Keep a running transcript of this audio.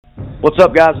What's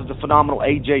up, guys? It's the phenomenal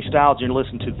AJ Styles, and you're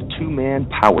listening to the Two-Man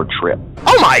Power Trip.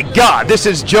 Oh my God, this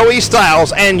is Joey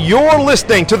Styles, and you're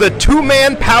listening to the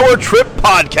Two-Man Power Trip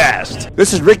podcast.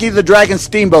 This is Ricky the Dragon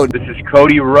Steamboat. This is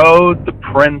Cody Rhodes, the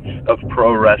Prince of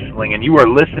Pro Wrestling, and you are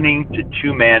listening to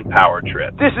Two-Man Power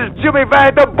Trip. This is Jimmy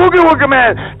Vang, the Boogie Woogie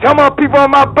Man. Tell my people,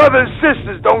 my brothers and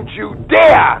sisters, don't you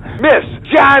dare miss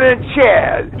John and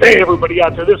Chad. Hey, everybody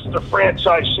out there, this is the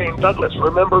franchise Shane Douglas.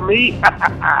 Remember me?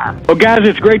 Well, guys,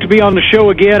 it's great to be on the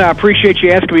show again. I appreciate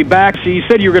you asking me back. So you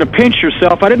said you were going to pinch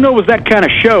yourself. I didn't know it was that kind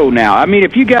of show now. I mean,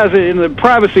 if you guys are in the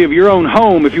privacy of your own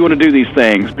home, if you want to do these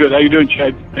things. Good. How you doing,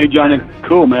 Chad? Hey, Johnny.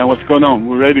 Cool, man. What's going on?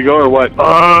 We ready to go or what?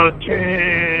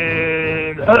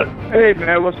 Hey,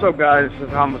 man, what's up, guys? This is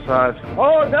Homicide.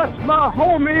 Oh, that's my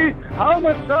homie,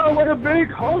 Homicide with a big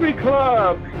homie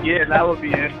club. Yeah, that would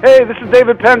be it. Hey, this is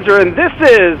David Penzer, and this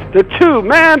is the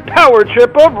Two-Man Power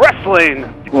Trip of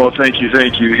Wrestling. Well, thank you.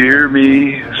 Hear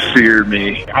me, fear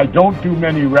me. I don't do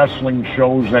many wrestling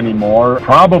shows anymore,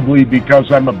 probably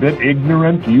because I'm a bit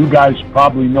ignorant. You guys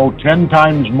probably know 10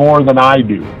 times more than I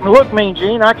do. Look, Mean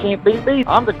Gene, I can't beat me.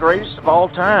 I'm the greatest of all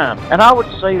time. And I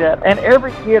would say that. And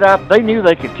every kid they knew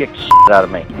they could kick the shit out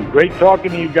of me. Great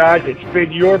talking to you guys. It's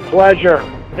been your pleasure.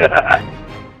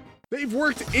 They've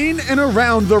worked in and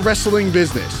around the wrestling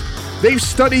business. They've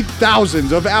studied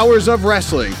thousands of hours of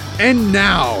wrestling, and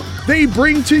now they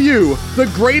bring to you the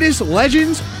greatest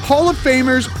legends, Hall of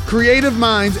Famers, creative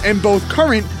minds, and both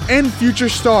current and future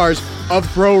stars of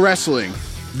pro wrestling.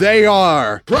 They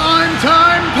are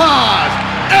Primetime Paz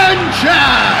and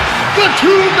Chad, the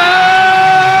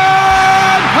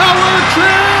Two-Man Power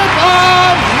Trip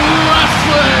of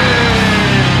Wrestling!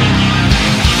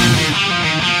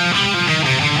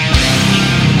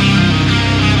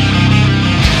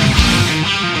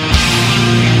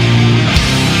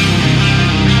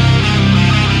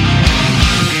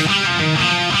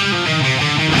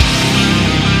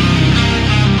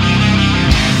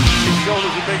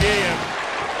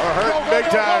 Big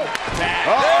time. Tag.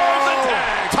 Oh, there's a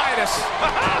tag. Titus.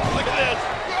 Look at this.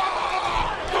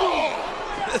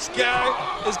 This guy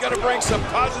is going to bring some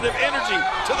positive energy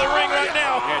to the ring right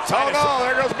now. Oh no,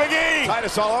 there goes Big E.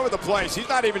 Titus all over the place.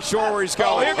 He's not even sure where he's going.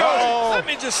 Oh, here goes. Let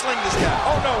me just sling this guy.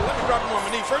 Oh no, let me drop him on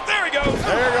my knee first. There he goes.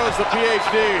 There goes the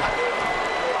PhD.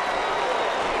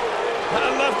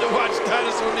 I love to watch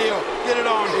Titus O'Neil get it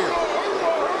on here.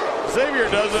 Xavier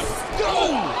does it.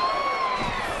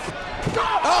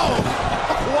 Oh,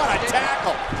 what a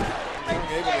tackle.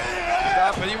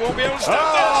 Stop, but he won't be able to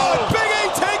stop this. Big E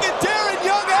taking Darren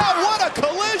Young out. What a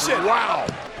collision. Wow.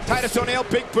 Titus O'Neil,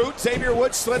 big boot. Xavier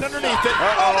Woods slid underneath it.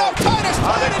 Oh, no, Titus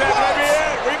I think that may be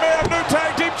it. We may have new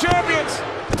tag team champions.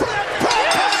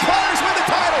 Primetime Players win the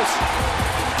titles.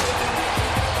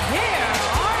 Here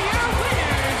are your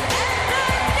winners and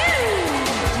the new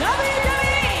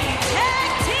WWE Tag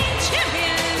Team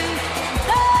Champions,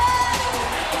 the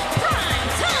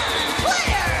Primetime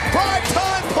Players.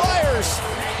 Primetime Players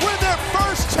win their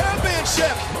first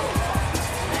championship.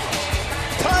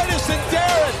 Titus and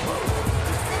Darren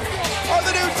are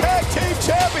the new tag team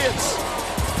champions.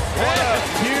 What a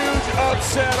huge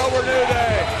upset over New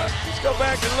Day. Let's go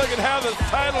back and look at how the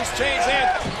titles changed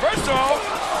hands. First of all,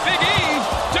 Big E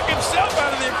took himself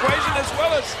out of the equation as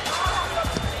well as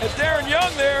Darren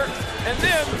Young there. And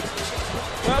then,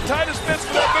 well, Titus missed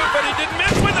with that boot, but he didn't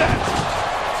miss with that.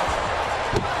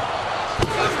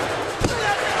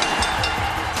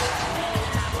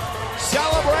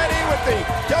 Celebrating with the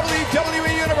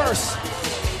WWE Universe.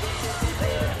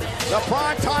 The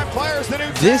Primetime Players, the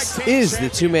new This is the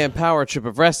Two-Man Power Trip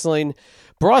of Wrestling,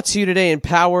 brought to you today and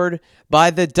powered by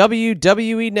the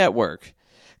WWE Network.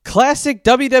 Classic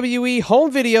WWE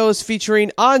home videos featuring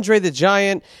Andre the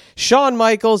Giant, Shawn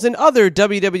Michaels, and other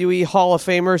WWE Hall of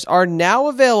Famers are now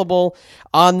available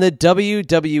on the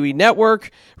WWE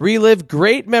Network. Relive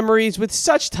great memories with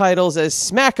such titles as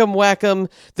Smack'em Whack'em,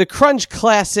 The Crunch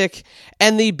Classic,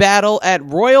 and the battle at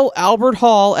Royal Albert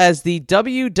Hall as the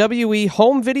WWE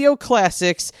Home Video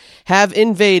Classics have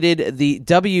invaded the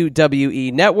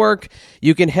WWE Network.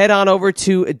 You can head on over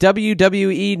to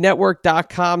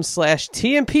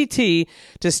WWENetwork.com/TMPT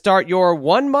to start your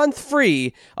 1 month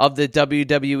free of the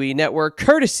WWE Network,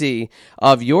 courtesy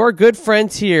of your good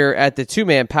friends here at the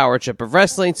Two-Man Power Trip of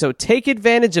Wrestling. So take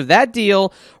advantage of that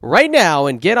deal right now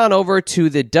and get on over to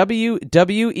the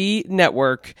WWE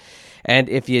Network. And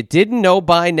if you didn't know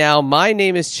by now, my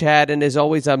name is Chad, and as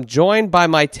always, I'm joined by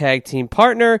my tag team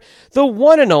partner, the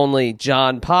one and only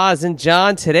John Paz. And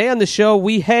John, today on the show,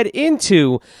 we head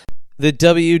into the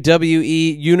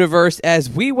WWE Universe as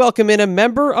we welcome in a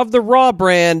member of the Raw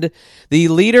brand, the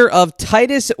leader of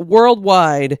Titus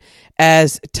Worldwide,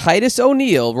 as Titus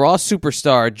O'Neil, Raw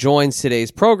superstar, joins today's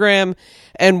program.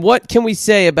 And what can we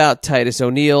say about Titus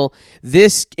O'Neil?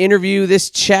 This interview,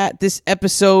 this chat, this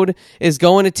episode is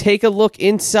going to take a look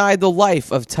inside the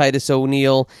life of Titus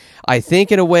O'Neil. I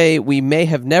think in a way we may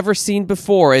have never seen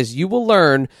before, as you will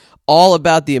learn all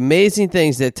about the amazing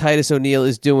things that Titus O'Neil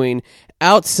is doing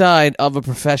outside of a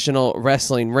professional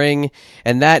wrestling ring,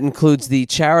 and that includes the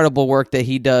charitable work that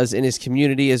he does in his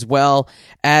community, as well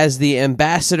as the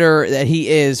ambassador that he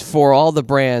is for all the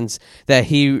brands that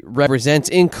he represents,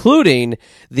 including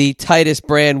the Titus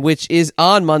brand, which is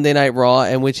on Monday Night Raw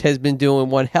and which has been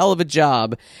doing one hell of a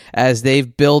job as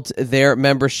they've built their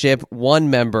membership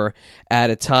one member at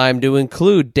a time, to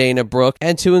include Dana Brooke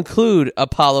and to include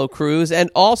Apollo Crews, and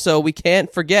also we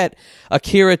can't forget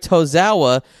Akira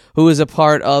Tozawa, who is a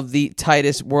part of the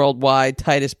Titus Worldwide,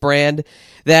 Titus brand,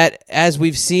 that as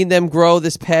we've seen them grow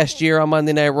this past year on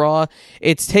Monday Night Raw,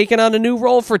 it's taken on a new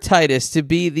role for Titus to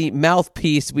be the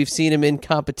mouthpiece. We've seen him in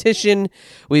competition.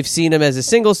 We've seen him as a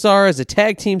single star, as a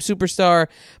tag team superstar,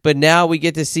 but now we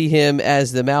get to see him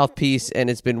as the mouthpiece, and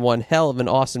it's been one hell of an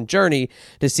awesome journey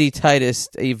to see Titus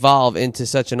evolve into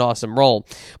such an awesome role.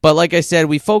 But like I said,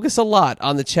 we focus a lot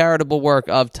on the charitable work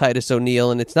of Titus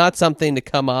O'Neil, and it's not something to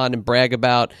come on and brag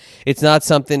about. It's not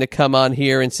something to come on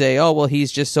here and say, oh, well,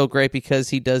 he's just so great because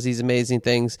he does these amazing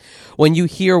things. When you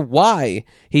hear why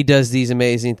he does these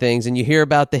amazing things and you hear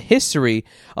about the history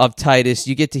of Titus,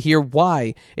 you get to hear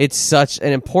why it's such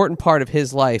an important part of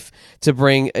his life to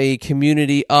bring a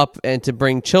community up and to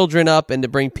bring children up and to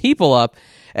bring people up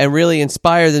and really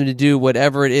inspire them to do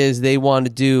whatever it is they want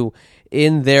to do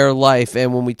in their life.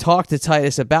 And when we talk to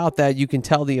Titus about that, you can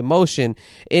tell the emotion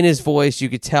in his voice. You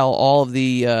could tell all of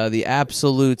the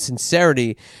absolute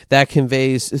sincerity that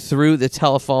conveys through the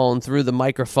telephone, through the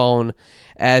microphone,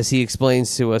 as he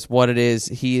explains to us what it is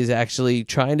he is actually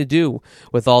trying to do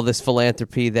with all this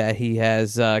philanthropy that he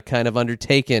has kind of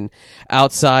undertaken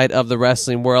outside of the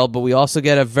wrestling world. But we also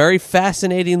get a very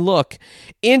fascinating look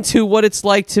into what it's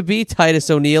like to be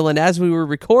Titus O'Neil. And as we were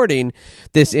recording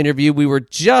this interview, we were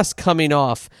just coming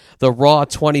off the Raw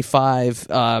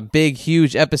 25 big,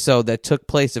 huge episode that took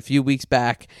place a few weeks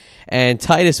back. And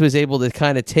Titus was able to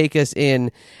kind of take us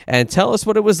in and tell us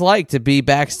what it was like to be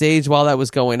backstage while that was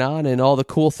going on and all the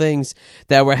cool things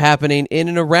that were happening in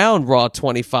and around Raw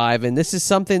 25. And this is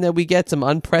something that we get some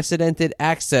unprecedented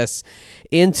access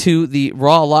into the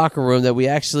Raw locker room that we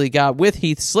actually got with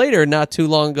Heath Slater not too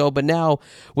long ago. But now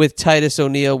with Titus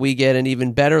O'Neil, we get an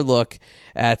even better look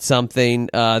at something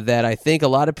that I think a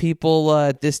lot of people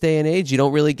at this day and age, you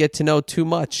don't really get to know too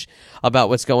much about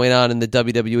what's going on in the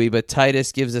WWE, but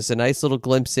Titus gives us a nice little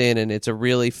glimpse in, and it's a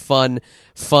really fun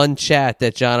chat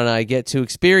that John and I get to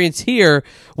experience here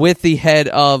with the head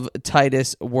of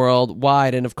Titus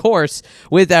Worldwide. And of course,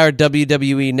 with our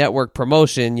WWE Network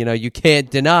promotion, you know, you can't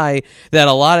deny that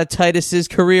a lot of Titus's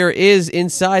career is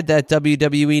inside that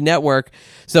WWE Network.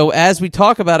 So as we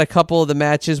talk about a couple of the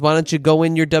matches, why don't you go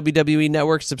in your WWE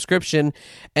Network subscription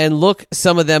and look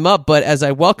some of them up. But as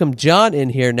I welcome John in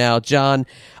here now, John,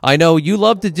 I know you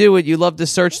love to do it. You love to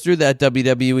search through that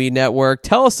WWE Network.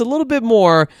 Tell us a little bit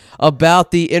more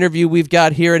about the interview we've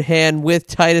got here at hand with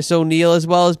Titus O'Neil, as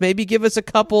well as maybe give us a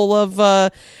couple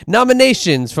of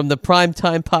nominations from the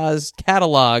Primetime Pause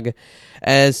catalog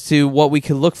as to what we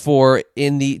can look for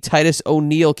in the Titus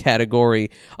O'Neil category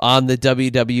on the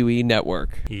WWE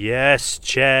Network. Yes,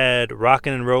 Chad,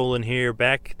 rocking and rolling here,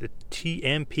 back at the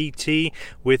TMPT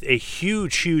with a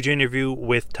huge interview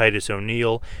with Titus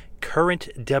O'Neil, current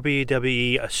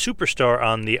WWE superstar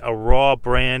on the Raw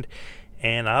brand,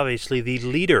 and obviously the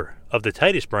leader of the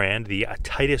Titus brand, the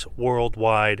Titus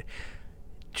Worldwide,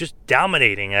 just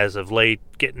dominating as of late,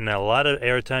 getting a lot of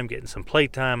airtime, getting some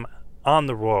playtime on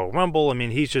the Royal Rumble. I mean,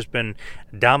 he's just been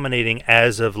dominating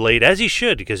as of late, as he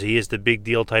should, because he is the big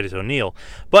deal Titus O'Neil.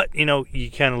 But, you know, you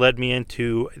kind of led me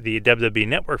into the WWE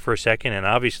Network for a second, and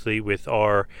obviously with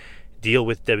our deal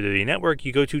with WWE Network,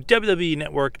 you go to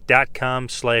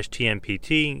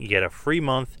wwenetwork.com/TMPT. You get a free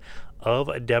month of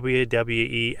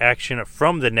WWE action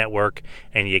from the network,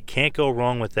 and you can't go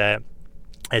wrong with that.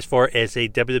 As far as a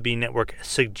WWE Network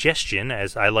suggestion,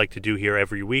 as I like to do here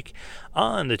every week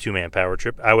on the Two-Man Power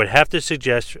Trip, I would have to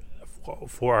suggest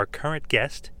for our current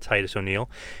guest, Titus O'Neil,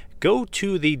 go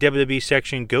to the WWE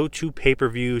section, go to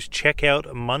pay-per-views, check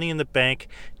out Money in the Bank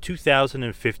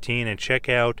 2015, and check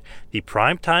out the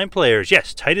Primetime Players.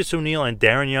 Yes, Titus O'Neil and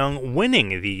Darren Young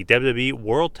winning the WWE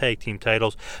World Tag Team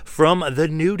titles from The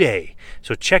New Day.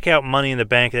 So check out Money in the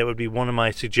Bank. That would be one of my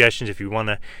suggestions if you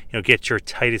want to, get your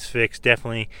Titus fix.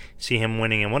 Definitely see him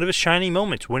winning, and one of his shining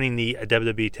moments, winning the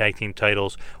WWE Tag Team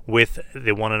titles with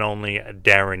the one and only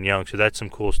Darren Young. So that's some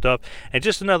cool stuff. And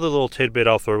just another little tidbit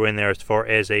I'll throw in there as far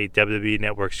as a WWE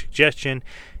Network suggestion.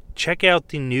 Check out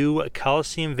the new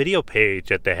Coliseum video page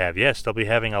that they have. Yes, they'll be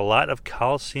having a lot of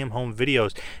Coliseum home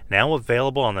videos now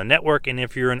available on the network. And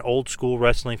if you're an old school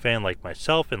wrestling fan like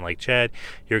myself and like Chad,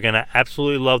 you're going to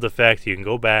absolutely love the fact that you can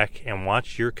go back and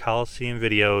watch your Coliseum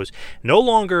videos. No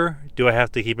longer do I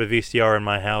have to keep a VCR in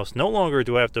my house. No longer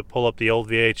do I have to pull up the old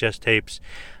VHS tapes.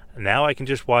 Now I can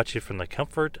just watch it from the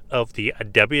comfort of the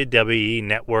WWE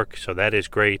network. So that is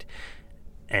great.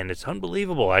 And it's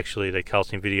unbelievable, actually, that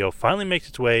Coliseum Video finally makes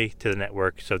its way to the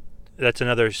network. So that's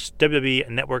another WWE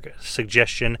Network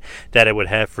suggestion that I would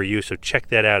have for you. So check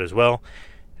that out as well.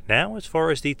 Now, as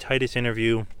far as the Titus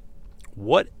interview,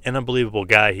 what an unbelievable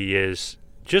guy he is.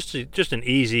 Just an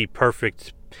easy,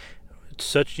 perfect,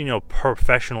 such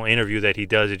professional interview that he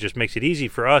does. It just makes it easy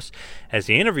for us as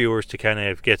the interviewers to kind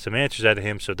of get some answers out of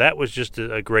him. So that was just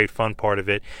a great fun part of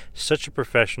it. Such a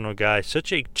professional guy,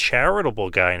 such a charitable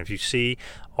guy. And if you see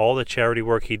all the charity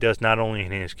work he does, not only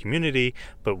in his community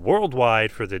but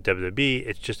worldwide for the WWE,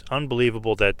 it's just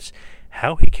unbelievable. That's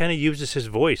how he kind of uses his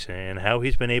voice and how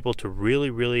he's been able to really,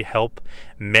 really help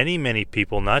many, many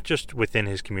people, not just within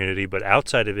his community, but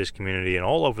outside of his community and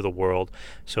all over the world.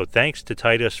 So thanks to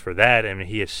Titus for that. I mean,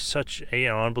 he is such an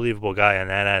unbelievable guy in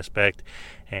that aspect.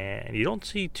 And you don't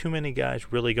see too many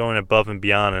guys really going above and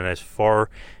beyond and as far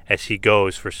as he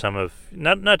goes for some of,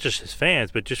 not just his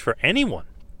fans, but just for anyone.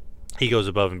 He goes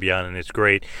above and beyond, and it's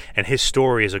great. And his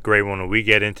story is a great one. We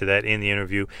get into that in the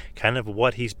interview, kind of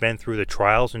what he's been through, the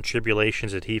trials and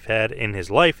tribulations that he's had in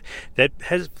his life that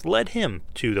has led him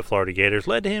to the Florida Gators,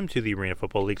 led him to the Arena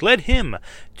Football League, led him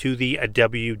to the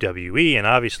WWE, and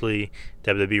obviously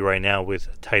WWE right now with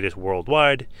Titus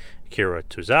Worldwide, Akira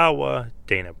Tozawa,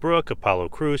 Dana Brooke, Apollo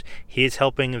Crews. He is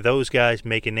helping those guys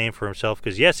make a name for himself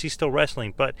because, yes, he's still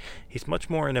wrestling, but he's much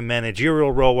more in a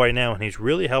managerial role right now, and he's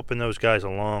really helping those guys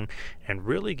along and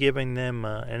really giving them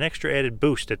an extra added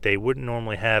boost that they wouldn't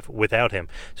normally have without him.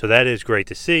 So that is great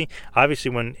to see.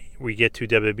 Obviously, when we get to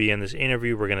WWE in this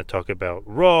interview, we're going to talk about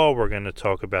Raw, we're going to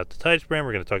talk about the Titus brand,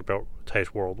 we're going to talk about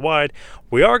Titus Worldwide.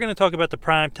 We are going to talk about the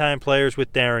Primetime Players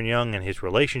with Darren Young and his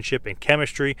relationship and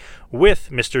chemistry with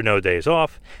Mr. No Days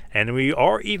Off, and we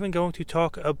are even going to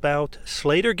talk about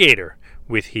Slater Gator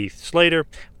with Heath Slater.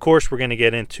 Of course, we're going to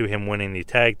get into him winning the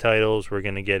tag titles. We're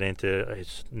going to get into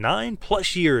his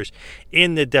 9+ years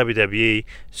in the WWE.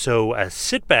 So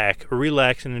sit back,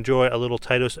 relax, and enjoy a little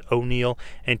Titus O'Neil.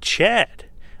 And Chad,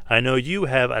 I know you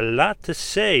have a lot to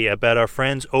say about our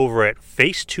friends over at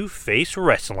Face to Face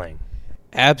Wrestling.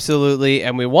 Absolutely,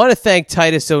 and we want to thank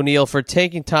Titus O'Neil for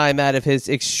taking time out of his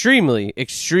extremely,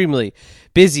 extremely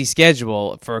busy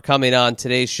schedule for coming on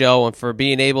today's show and for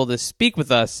being able to speak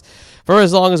with us for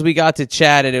as long as we got to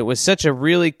chat. And it was such a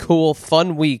really cool,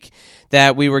 fun week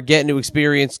that we were getting to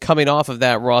experience coming off of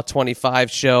that Raw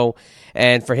 25 show.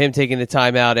 And for him taking the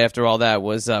time out after all that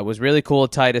was really cool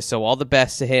of Titus. So all the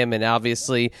best to him. And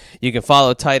obviously you can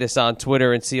follow Titus on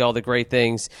Twitter and see all the great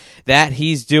things that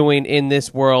he's doing in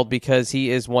this world because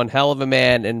he is one hell of a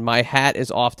man. And my hat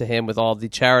is off to him with all the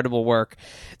charitable work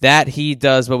that he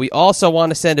does. But we also want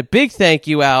to send a big thank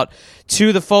you out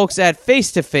to the folks at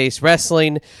Face to Face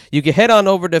Wrestling. You can head on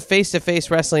over to Face to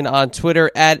Face Wrestling on Twitter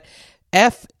at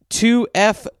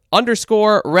F2F_wrestling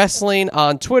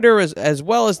on Twitter, as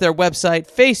well as their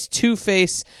website,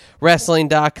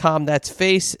 face2facewrestling.com. That's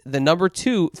face, the number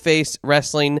 2,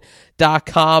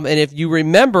 facewrestling.com. And if you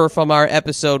remember from our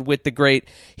episode with the great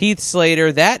Heath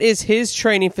Slater, that is his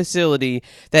training facility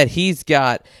that he's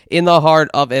got in the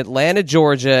heart of Atlanta,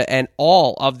 Georgia, and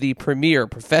all of the premier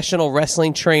professional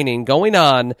wrestling training going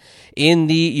on in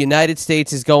the United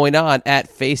States is going on at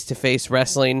Face to Face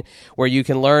Wrestling, where you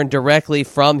can learn directly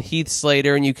from Heath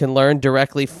Slater and you can learn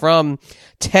directly from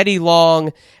Teddy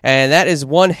Long, and that is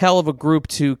one hell of a group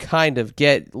to kind of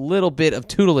get a little bit of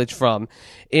tutelage from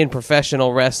in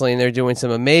professional wrestling. They're doing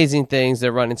some amazing things.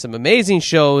 They're running some amazing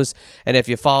shows, and if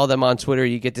you follow them on Twitter,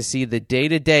 you get to see the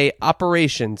day-to-day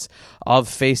operations of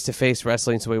face-to-face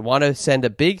wrestling. So we want to send a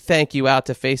big thank you out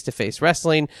to Face-to-Face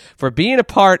Wrestling for being a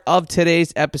part of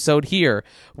today's episode here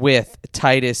with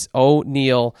Titus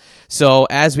O'Neil. So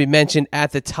as we mentioned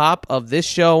at the top of this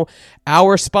show,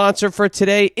 our sponsor for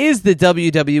today is the WWE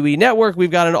WWE Network. We've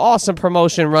got an awesome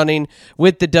promotion running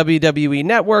with the WWE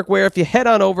Network, where if you head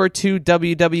on over to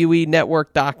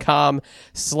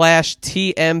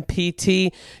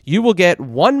WWEnetwork.com/TMPT, you will get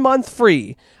 1 month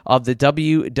free of the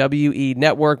WWE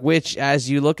Network, which, as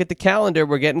you look at the calendar,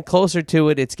 we're getting closer to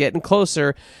it. It's getting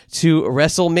closer to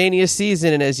WrestleMania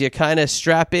season, and as you kind of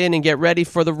strap in and get ready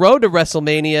for the road to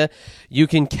WrestleMania, you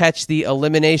can catch the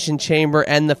Elimination Chamber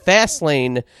and the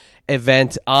Fastlane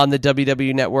event on the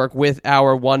WWE Network with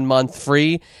our 1 month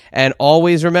free. And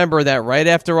always remember that right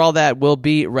after all that will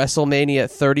be WrestleMania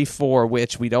 34,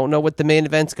 which we don't know what the main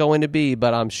event's going to be,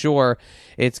 but I'm sure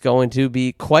it's going to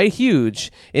be quite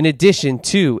huge, in addition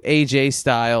to AJ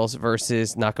Styles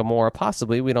versus Nakamura,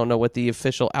 possibly. We don't know what the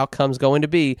official outcome's going to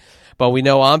be, but we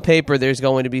know on paper there's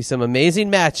going to be some amazing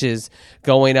matches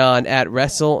going on at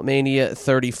WrestleMania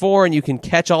 34, and you can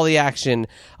catch all the action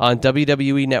on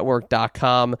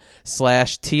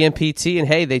WWEnetwork.com/TMPT. And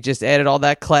hey, they just added all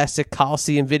that classic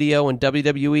Coliseum video and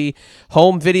WWE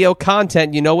home video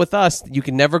content. You know, with us, you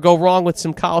can never go wrong with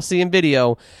some Coliseum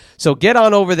video. So get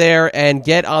on over there and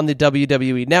get on the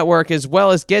WWE Network, as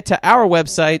well as get to our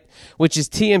website, which is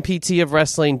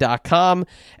tmptofwrestling.com,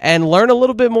 and learn a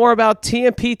little bit more about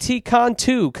TMPT Con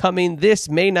 2 coming this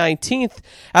May 19th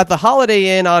at the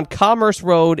Holiday Inn on Commerce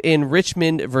Road in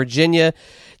Richmond, Virginia.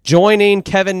 Joining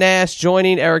Kevin Nash,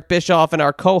 joining Eric Bischoff, and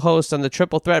our co-host on the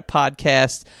Triple Threat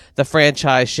podcast, The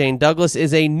Franchise, Shane Douglas,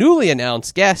 is a newly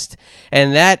announced guest,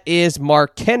 and that is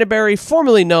Mark Canterbury,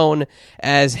 formerly known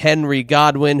as Henry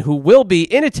Godwin, who will be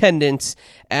in attendance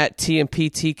at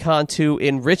TMPT Con 2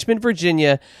 in Richmond,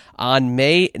 Virginia on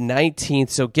May 19th.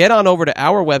 So get on over to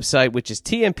our website, which is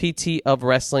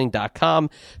tmptofwrestling.com.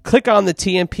 Click on the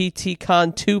TMPT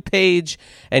Con 2 page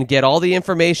and get all the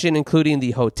information, including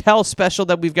the hotel special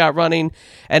that we've got running,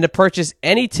 and to purchase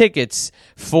any tickets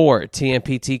for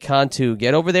TMPT Con 2.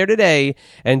 Get over there today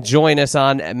and join us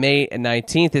on May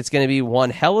 19th. It's going to be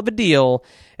one hell of a deal,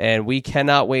 and we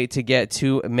cannot wait to get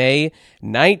to May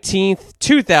 19th,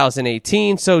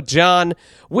 2018. So, John,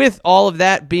 with all of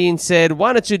that being said,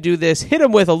 why don't you do this? Hit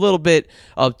him with a little bit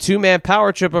of two-man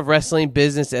power trip of wrestling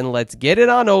business, and let's get it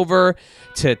on over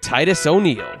to Titus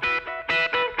O'Neil.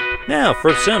 Now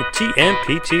for some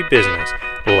TMPT business.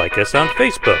 Like us on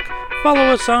Facebook.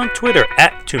 Follow us on Twitter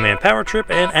at Two Man Power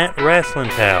Trip and at Wrestling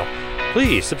Pal.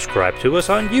 Please subscribe to us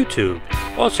on YouTube.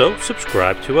 Also,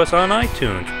 subscribe to us on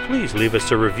iTunes. Please leave us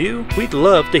a review. We'd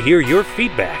love to hear your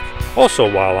feedback. Also,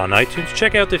 while on iTunes,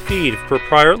 check out the feed for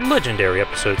prior legendary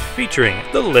episodes featuring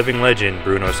the living legend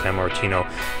Bruno Sammartino,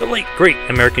 the late great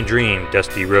American Dream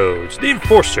Dusty Rhodes, the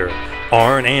Enforcer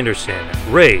Arn Anderson,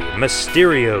 Rey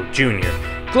Mysterio Jr.,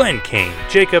 Glenn Kane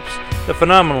Jacobs, the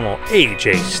phenomenal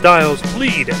AJ Styles,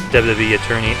 lead WWE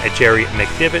attorney Jerry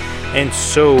McDevitt, and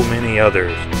so many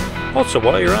others. Also,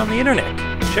 while you're on the internet,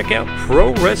 check out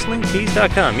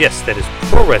ProWrestlingTees.com. Yes, that is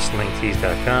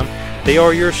ProWrestlingTees.com. They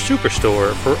are your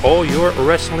superstore for all your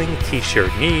wrestling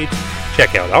t-shirt needs.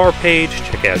 Check out our page,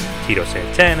 check out Tito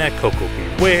Santana, Coco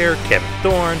Beware, Kevin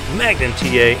Thorne, Magnum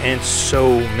TA, and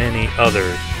so many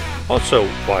others. Also,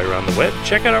 while you're on the web,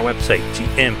 check out our website,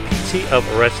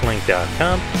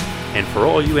 tmptofwrestling.com. And for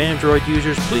all you Android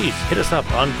users, please hit us up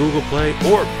on Google Play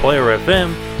or Player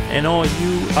FM. And all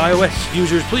you iOS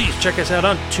users, please check us out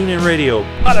on TuneIn Radio,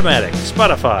 Automatic,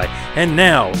 Spotify, and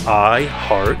now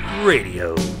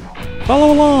iHeartRadio.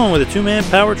 Follow along with a two-man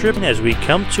power trip as we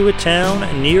come to a town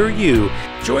near you.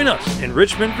 Join us in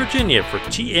Richmond, Virginia for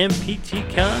TMPT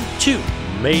Con 2,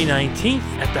 May 19th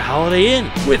at the Holiday Inn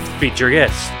with feature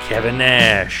guests Kevin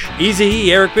Nash,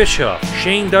 Easy Eric Bischoff,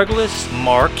 Shane Douglas,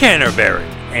 Mark Canterbury,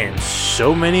 and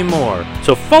so many more.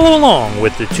 So follow along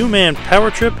with the two-man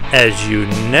power trip, as you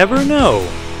never know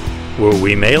where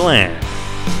we may land.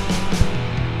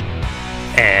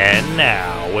 And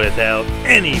now, without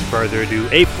any further ado,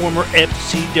 a former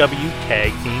FCW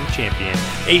Tag Team Champion,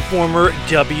 a former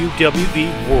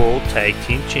WWE World Tag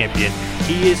Team Champion.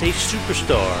 He is a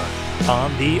superstar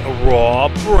on the Raw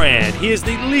brand. He is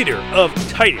the leader of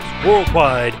Titus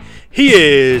Worldwide. He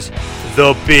is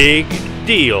the Big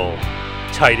Deal,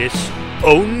 Titus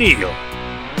O'Neil.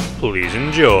 Please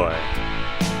enjoy.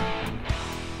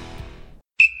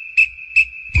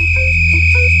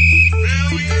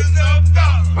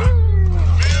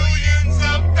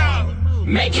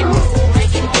 Make it move,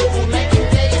 make it move, make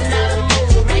it $1,000,000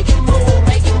 move, make it move,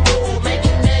 make it move, make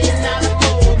it $1,000,000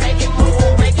 move, make it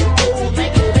move, make it move,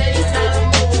 make it $1,000,000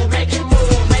 move, make it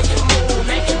move, make it move,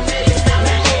 make it $1,000,000.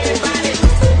 Now everybody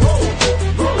move,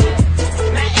 move.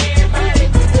 Now everybody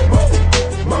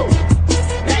move, move.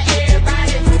 Now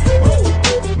everybody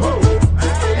move, move.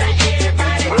 Now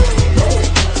everybody move,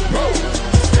 move.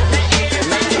 Now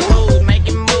everybody move, make it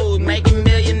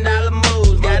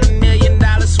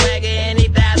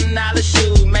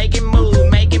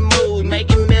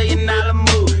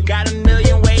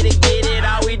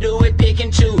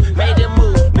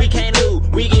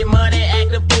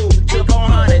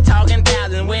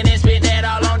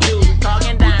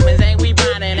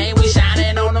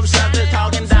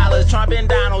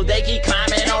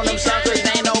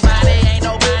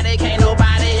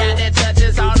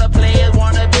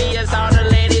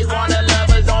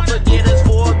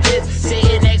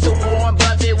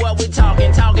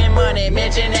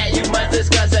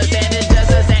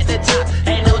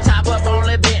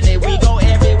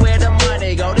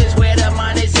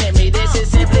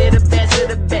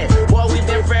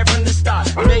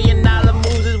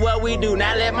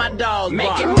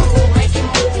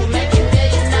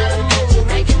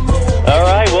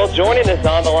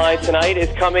tonight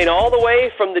is coming all the way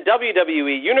from the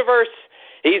WWE Universe.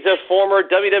 He's a former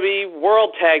WWE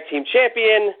World Tag Team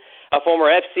Champion, a former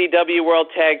FCW World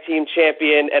Tag Team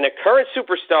Champion, and a current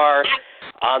superstar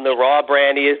on the Raw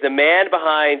brand. He is the man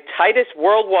behind Titus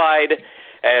Worldwide,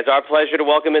 and it's our pleasure to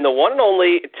welcome in the one and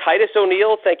only Titus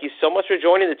O'Neil. Thank you so much for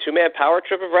joining the two-man power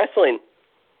trip of wrestling.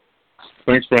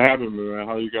 Thanks for having me, man.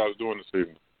 How are you guys doing this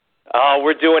evening? Oh,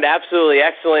 we're doing absolutely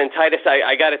excellent. Titus,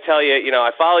 I got to tell you,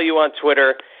 I follow you on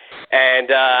Twitter,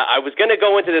 and I was going to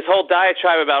go into this whole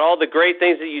diatribe about all the great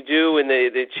things that you do in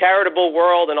the charitable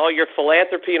world and all your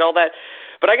philanthropy and all that.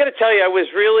 But I got to tell you, I was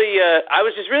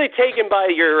just really taken by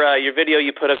your video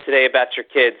you put up today about your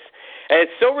kids, and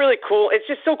it's so really cool. It's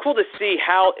just so cool to see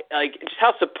how just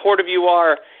how supportive you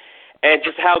are, and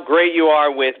just how great you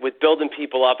are with building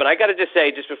people up. And I got to just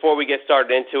say, just before we get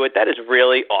started into it, that is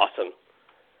really awesome.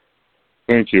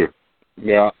 Thank you.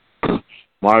 Yeah,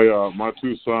 my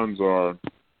two sons are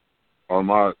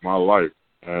my life,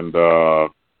 and they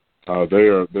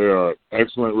are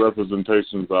excellent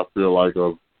representations, I feel like,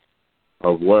 of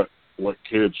what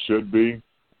kids should be,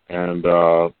 and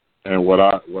what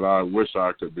I wish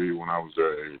I could be when I was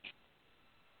their age.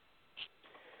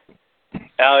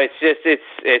 Oh,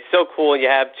 it's so cool. You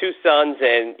have two sons,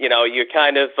 and you're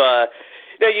kind of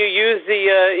you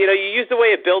use the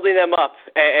way of building them up,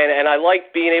 and I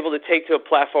like being able to take to a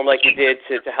platform like you did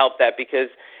to help that, because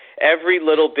every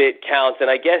little bit counts. And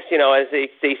I guess as they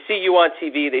see you on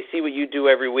TV, they see what you do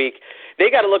every week,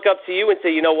 they got to look up to you and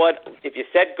say, you know what, if you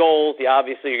set goals,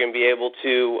 obviously you're going to be able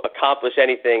to accomplish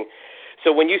anything.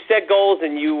 So when you set goals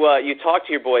and you talk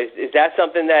to your boys, is that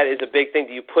something that is a big thing?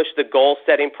 Do you push the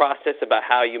goal-setting process about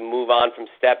how you move on from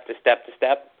step to step to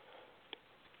step?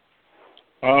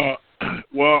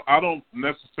 Well, I don't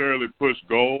necessarily push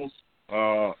goals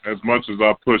as much as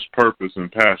I push purpose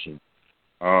and passion,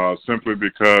 simply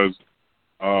because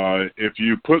if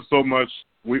you put so much,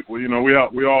 we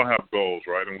all have goals,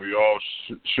 right? And we all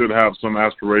should have some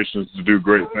aspirations to do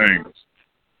great things.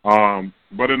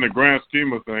 But in the grand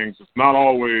scheme of things, it's not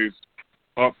always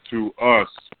up to us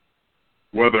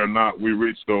whether or not we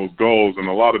reach those goals, and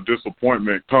a lot of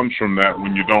disappointment comes from that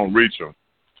when you don't reach them.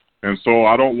 And so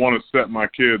I don't want to set my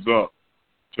kids up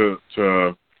to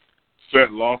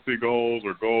set lofty goals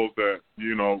or goals that,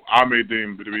 I may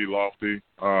deem to be lofty.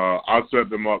 I set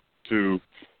them up to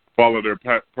follow their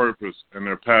purpose and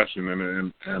their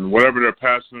passion, and whatever they're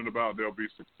passionate about, they'll be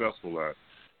successful at.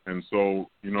 And so,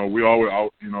 we always,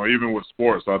 even with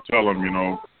sports, I tell them,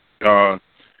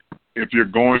 if you're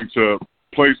going to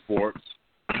play sports,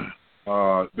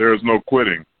 there's no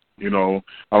quitting. I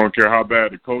don't care how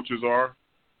bad the coaches are.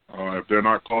 If they're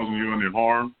not causing you any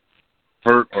harm,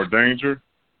 hurt, or danger,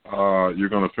 you're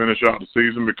going to finish out the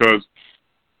season, because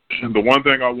the one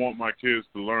thing I want my kids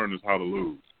to learn is how to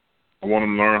lose. I want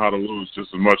them to learn how to lose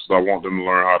just as much as I want them to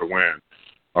learn how to win.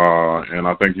 And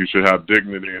I think you should have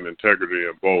dignity and integrity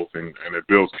in both, and it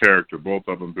builds character. Both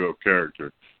of them build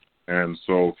character. And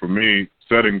so for me,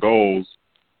 setting goals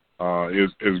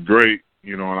is great,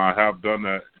 and I have done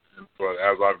that. But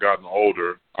as I've gotten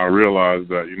older, I realized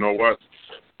that,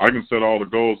 I can set all the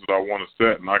goals that I want to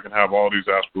set, and I can have all these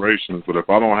aspirations, but if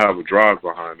I don't have a drive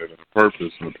behind it and a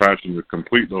purpose and a passion to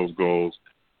complete those goals,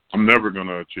 I'm never going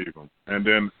to achieve them. And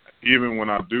then even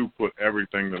when I do put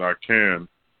everything that I can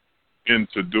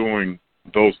into doing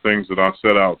those things that I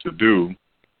set out to do,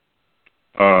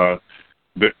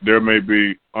 there may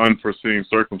be unforeseen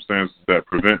circumstances that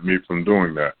prevent me from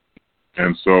doing that.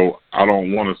 And so I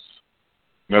don't want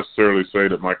to necessarily say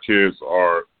that my kids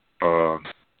are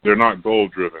they're not goal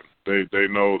driven. They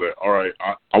know that, all right,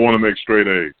 I want to make straight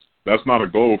A's. That's not a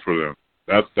goal for them.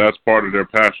 That's part of their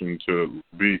passion to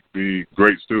be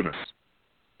great students.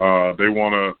 They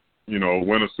want to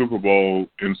win a Super Bowl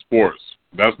in sports.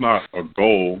 That's not a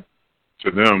goal to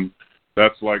them.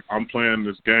 That's like, I'm playing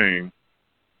this game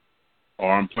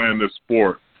or I'm playing this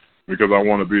sport because I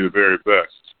want to be the very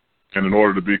best. And in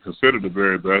order to be considered the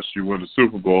very best, you win the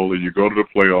Super Bowl or you go to the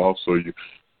playoffs, or you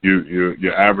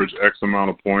average X amount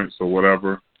of points or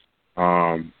whatever.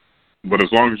 But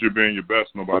as long as you're being your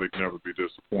best, nobody can ever be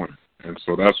disappointed. And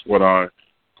so that's what I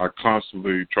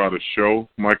constantly try to show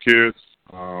my kids.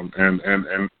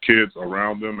 And kids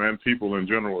around them and people in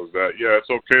general, is that, yeah, it's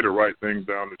okay to write things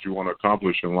down that you want to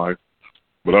accomplish in life,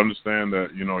 but understand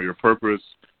that, your purpose,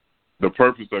 the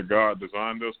purpose that God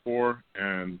designed us for,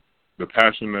 and the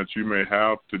passion that you may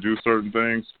have to do certain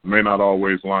things may not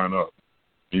always line up.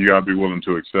 You got to be willing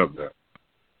to accept that.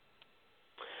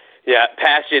 Yeah,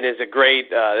 passion is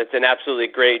it's an absolutely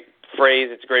great phrase.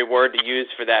 It's a great word to use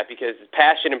for that, because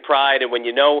passion and pride, and when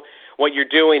you know what you're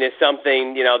doing is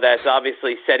something, that's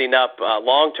obviously setting up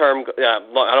long-term, I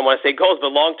don't want to say goals, but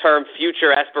long-term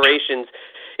future aspirations.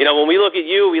 When we look at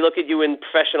you in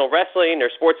professional wrestling or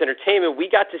sports entertainment, we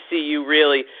got to see you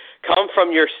really come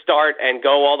from your start and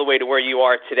go all the way to where you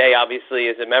are today, obviously,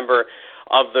 as a member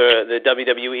of the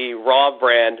WWE Raw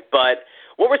brand. But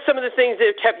what were some of the things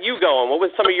that kept you going? What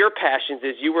were some of your passions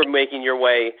as you were making your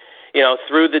way,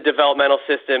 through the developmental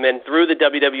system and through the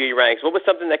WWE ranks? What was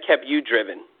something that kept you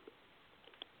driven?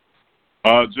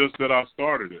 Just that I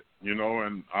started it,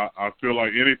 and I feel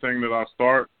like anything that I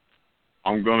start,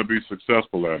 I'm going to be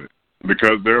successful at it.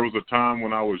 Because there was a time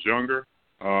when I was younger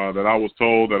that I was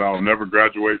told that I'll never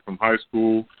graduate from high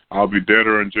school. I'll be dead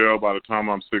or in jail by the time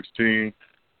I'm 16.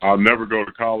 I'll never go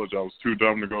to college. I was too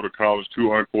dumb to go to college,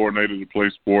 too uncoordinated to play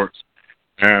sports.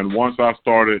 And once I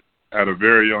started at a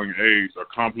very young age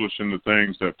accomplishing the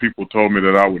things that people told me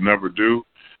that I would never do,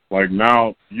 like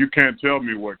now you can't tell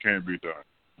me what can't be done.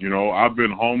 I've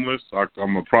been homeless.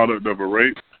 I'm a product of a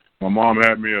rape. My mom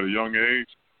had me at a young age.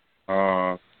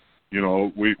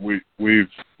 We've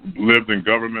lived in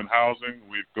government housing.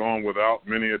 We've gone without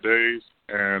many a days.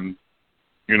 And,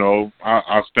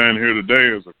 I stand here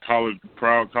today as a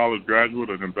proud college graduate,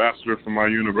 an ambassador for my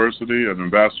university, an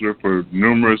ambassador for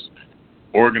numerous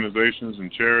organizations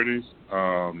and charities,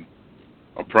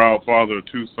 a proud father of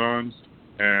 2 sons,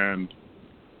 and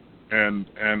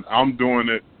I'm doing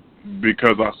it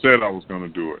because I said I was going to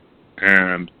do it.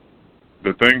 And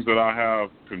the things that I have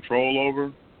control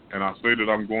over and I say that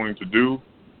I'm going to do,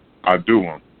 I do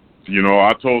them.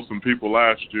 I told some people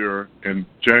last year in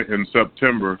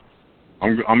September,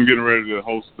 I'm getting ready to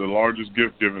host the largest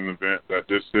gift-giving event that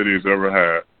this city has ever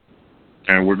had,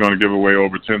 and we're going to give away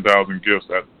over 10,000 gifts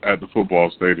at the football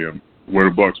stadium where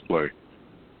the Bucs play.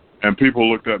 And people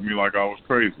looked at me like I was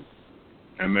crazy,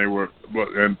 and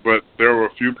but there were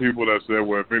a few people that said,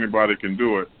 well, if anybody can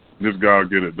do it, this guy will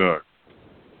get it done.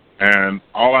 And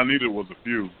all I needed was a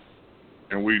few,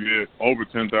 and we did over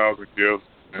 10,000 gifts,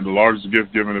 and the largest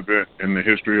gift-giving event in the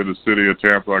history of the city of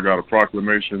Tampa. I got a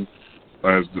proclamation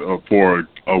for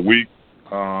a week.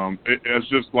 It's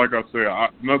just like I say,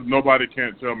 nobody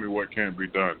can't tell me what can't be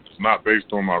done. It's not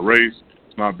based on my race.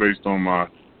 It's not based on my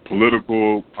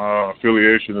political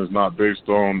affiliation. It's not based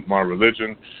on my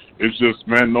religion. It's just,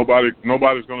 man, nobody's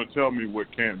going to tell me what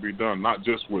can't be done, not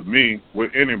just with me,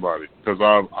 with anybody, because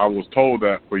I was told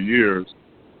that for years,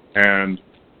 and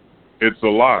it's a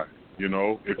lie.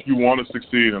 If you want to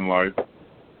succeed in life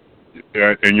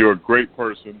and you're a great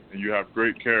person and you have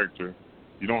great character,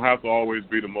 you don't have to always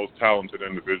be the most talented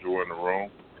individual in the room.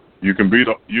 You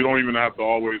don't even have to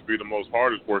always be the most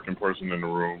hardest working person in the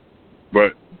room.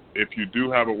 But if you do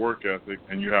have a work ethic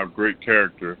and you have great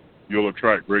character, you'll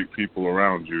attract great people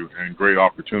around you, and great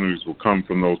opportunities will come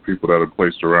from those people that are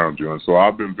placed around you. And so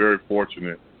I've been very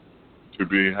fortunate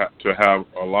to have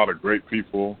a lot of great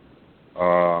people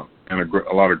and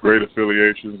a lot of great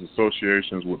affiliations,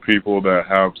 associations with people that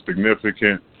have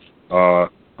significant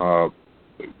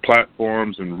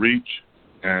platforms and reach,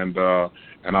 and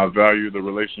I value the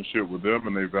relationship with them,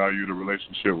 and they value the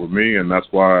relationship with me, and that's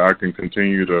why I can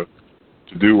continue to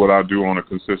do what I do on a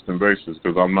consistent basis,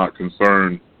 because I'm not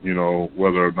concerned,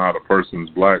 whether or not a person's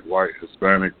black, white,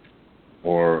 Hispanic,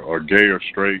 or gay or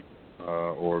straight,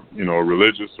 or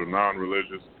religious or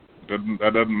non-religious.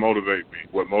 That doesn't motivate me.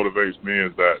 What motivates me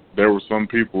is that there were some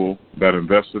people that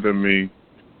invested in me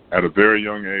at a very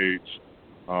young age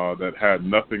that had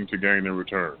nothing to gain in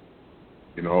return,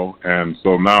 and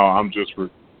so now I'm just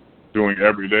doing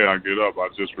every day I get up, I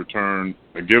just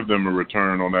give them a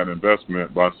return on that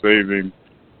investment by saving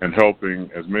and helping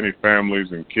as many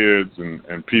families and kids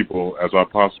and people as I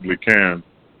possibly can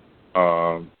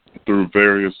through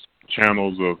various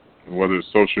channels of, whether it's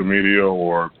social media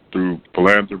or through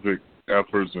philanthropic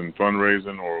efforts and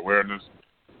fundraising or awareness.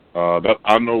 That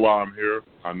I know why I'm here.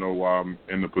 I know why I'm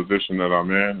in the position that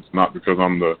I'm in. It's not because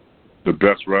I'm the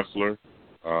best wrestler.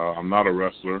 I'm not a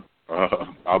wrestler.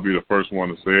 I'll be the first one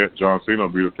to say it. John Cena will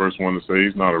be the first one to say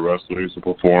he's not a wrestler. He's a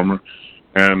performer.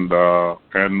 And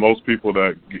most people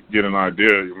that get an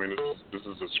idea, this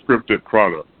is a scripted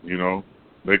product.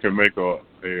 They can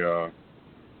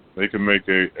make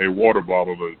a water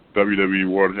bottle the WWE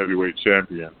World Heavyweight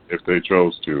Champion if they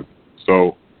chose to.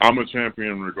 So I'm a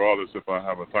champion regardless if I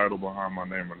have a title behind my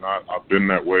name or not. I've been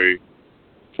that way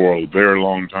for a very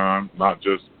long time, not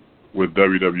just with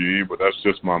WWE, but that's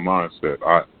just my mindset.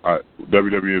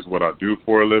 WWE is what I do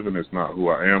for a living. It's not who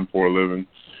I am for a living.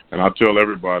 And I tell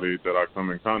everybody that I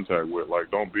come in contact with,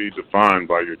 don't be defined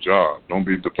by your job. Don't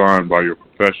be defined by your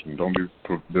profession. Don't be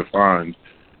defined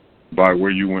by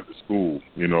where you went to school.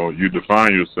 You know, you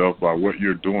define yourself by what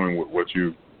you're doing with what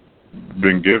you've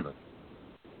been given.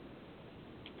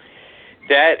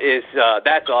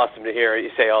 That's awesome to hear you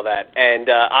say all that. And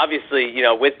obviously, you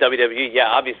know, with WWE,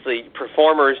 obviously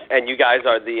performers, and you guys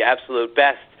are the absolute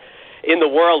best in the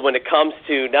world when it comes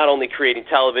to not only creating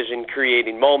television,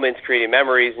 creating moments, creating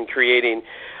memories, and creating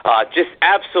just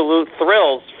absolute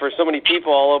thrills for so many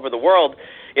people all over the world.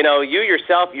 You know, you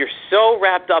yourself, you're so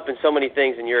wrapped up in so many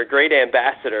things, and you're a great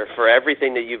ambassador for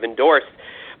everything that you've endorsed.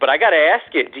 But I got to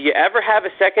ask you, do you ever have a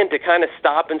second to kind of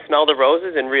stop and smell the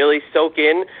roses and really soak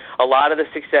in a lot of the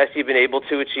success you've been able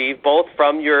to achieve, both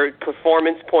from your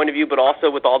performance point of view, but also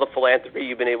with all the philanthropy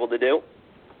you've been able to do?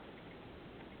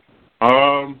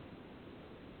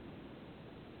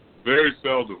 Very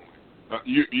seldom.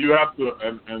 You have to,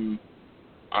 and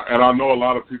I know a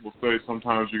lot of people say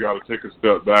sometimes you got to take a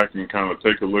step back and kind of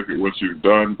take a look at what you've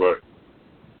done, but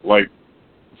like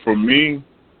for me,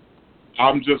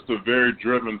 I'm just a very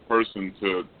driven person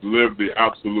to live the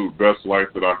absolute best life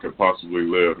that I could possibly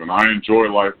live, and I enjoy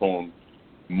life on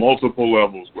multiple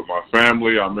levels with my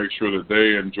family. I make sure that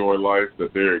they enjoy life,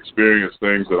 that they experience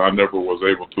things that I never was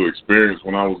able to experience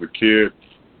when I was a kid,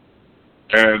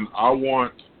 and I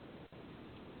want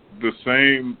the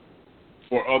same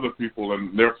for other people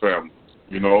and their families.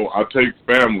 You know, I take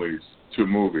families to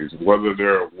movies, whether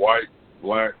they're white,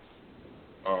 black,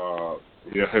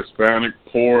 Hispanic,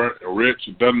 poor, rich,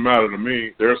 it doesn't matter to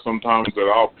me. There's sometimes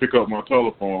that I'll pick up my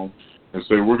telephone and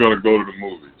say, we're going to go to the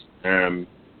movies. And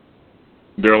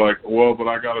they're like, well, but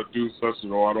I got to do such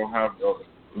and I don't have,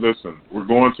 listen, we're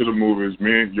going to the movies.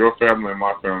 Me and your family and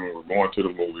my family, we're going to the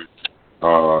movies.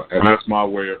 And that's my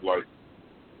way of, like,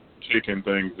 taking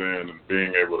things in and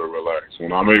being able to relax.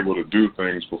 When I'm able to do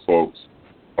things for folks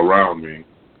around me,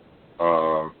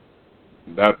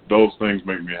 those things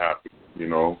make me happy. You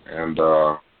know, and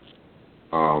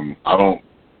I don't,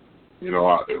 you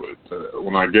know,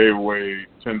 when I gave away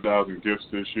 10,000 gifts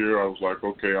this year, I was like,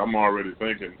 okay, I'm already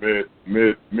thinking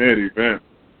mid-event,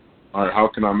 all right, how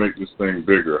can I make this thing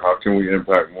bigger? How can we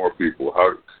impact more people?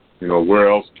 How, you know, where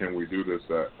else can we do this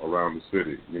at around the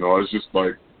city? You know, it's just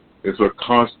like, it's a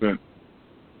constant,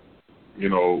 you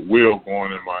know, wheel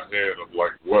going in my head of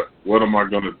like, what am I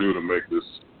going to do to make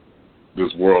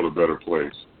this world a better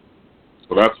place?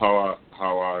 So that's how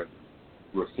I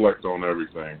reflect on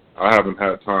everything. I haven't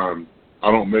had time. I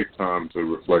don't make time to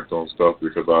reflect on stuff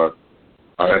because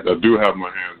I do have my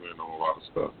hands in on a lot of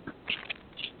stuff.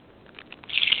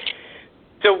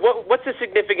 So what's the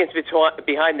significance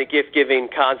behind the gift-giving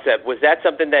concept? Was that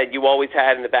something that you always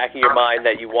had in the back of your mind,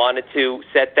 that you wanted to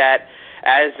set that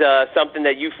as something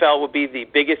that you felt would be the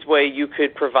biggest way you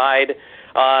could provide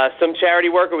some charity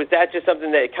work, or was that just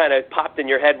something that kind of popped in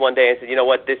your head one day and said, you know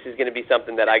what, this is going to be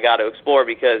something that I got to explore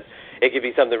because it could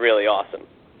be something really awesome?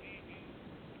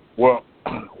 Well,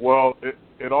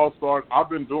 it all started, I've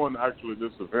been doing actually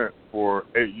this event for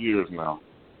 8 years now,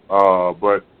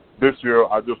 but this year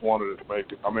I just wanted to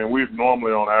make it. I mean, we've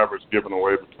normally on average given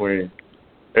away between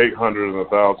 800 and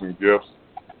 1,000 gifts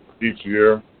each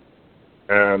year,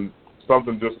 and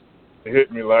something just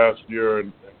hit me last year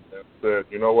and said,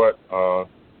 you know what?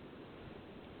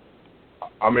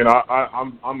 I mean,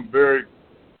 I'm very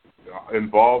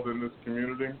involved in this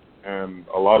community, and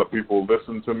a lot of people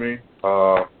listen to me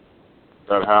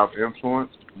that have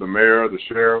influence. The mayor, the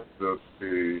sheriff, I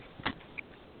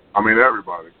mean,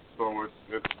 everybody. So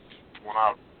it's when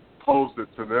I posed it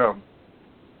to them,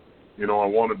 you know, I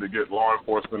wanted to get law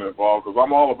enforcement involved because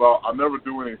I'm all about, I never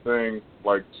do anything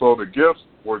like, so the gifts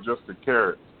were just the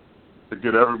carrots to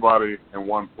get everybody in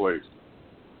one place,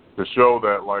 to show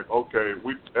that, like, okay,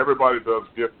 everybody does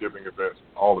gift-giving events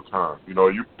all the time. You know,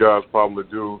 you guys probably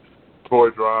do toy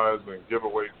drives and give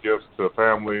away gifts to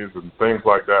families and things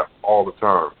like that all the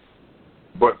time.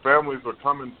 But families are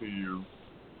coming to you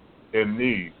in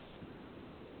need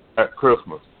at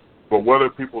Christmas. But what are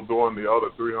people doing the other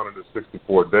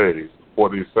 364 days for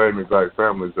these same exact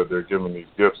families that they're giving these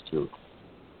gifts to?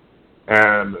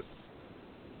 And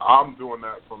I'm doing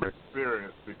that from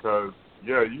experience because,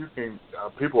 yeah, you can,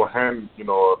 people hand, you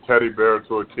know, a teddy bear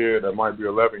to a kid that might be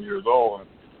 11 years old, and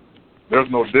there's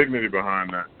no dignity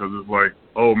behind that because it's like,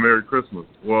 oh, Merry Christmas.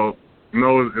 Well,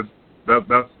 no,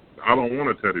 that's I don't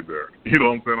want a teddy bear. You know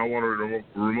what I'm saying? I want a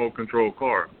remote control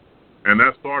car. And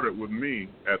that started with me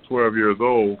at 12 years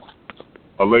old.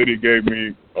 A lady gave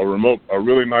me a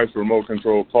really nice remote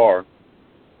control car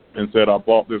and said, I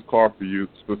bought this car for you,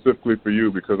 specifically for you,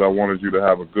 because I wanted you to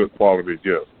have a good quality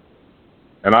gift.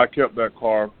 And I kept that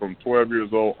car from 12 years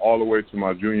old all the way to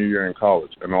my junior year in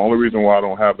college. And the only reason why I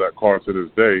don't have that car to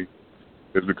this day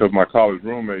is because my college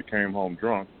roommate came home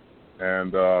drunk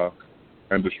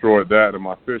and destroyed that in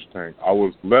my fish tank. I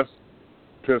was less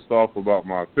pissed off about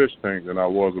my fish tank than I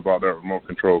was about that remote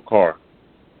control car.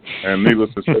 And needless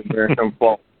to say,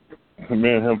 me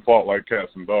and him fought like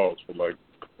cats and dogs for like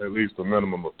at least a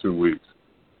minimum of 2 weeks.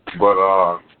 But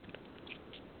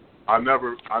I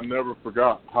never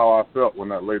forgot how I felt when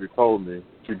that lady told me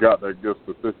she got that gift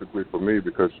specifically for me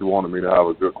because she wanted me to have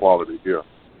a good quality gift.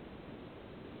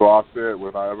 So I said,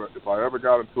 if I ever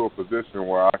got into a position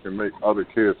where I can make other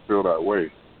kids feel that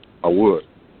way, I would.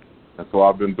 And so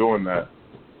I've been doing that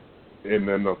in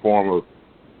the form of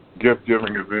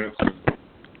gift-giving events,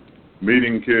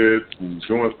 meeting kids, and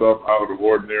doing stuff out of the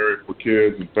ordinary for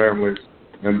kids and families.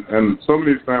 And some of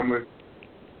these families,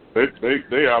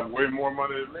 they have way more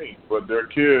money than me, but their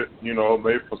kid, you know,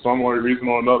 may for some reason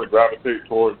or another gravitate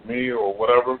towards me or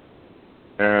whatever.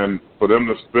 And for them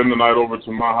to spend the night over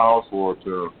to my house or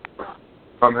to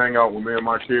come hang out with me and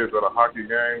my kids at a hockey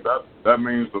game, that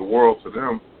means the world to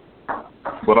them.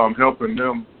 But I'm helping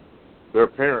them, their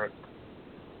parents,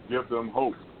 give them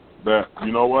hope that,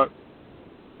 you know what,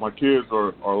 my kids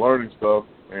are learning stuff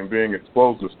and being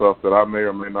exposed to stuff that I may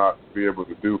or may not be able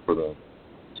to do for them.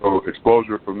 So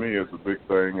exposure for me is a big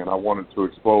thing, and I wanted to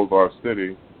expose our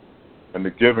city and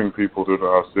the giving people to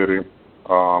our city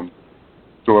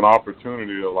to an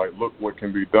opportunity to, like, look what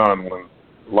can be done when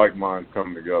like minds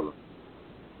come together.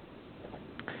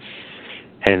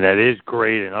 And that is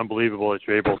great and unbelievable that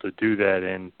you're able to do that.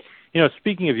 And, you know,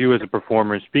 speaking of you as a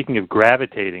performer, and speaking of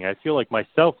gravitating, I feel like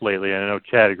myself lately, and I know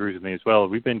Chad agrees with me as well,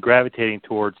 we've been gravitating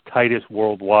towards Titus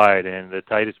Worldwide and the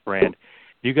Titus brand.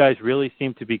 You guys really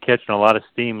seem to be catching a lot of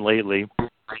steam lately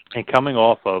and coming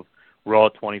off of Raw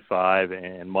 25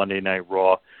 and Monday Night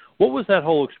Raw. What was that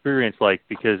whole experience like?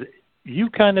 Because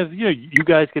you kind of, you know, you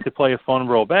guys get to play a fun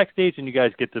role backstage and you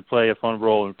guys get to play a fun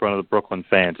role in front of the Brooklyn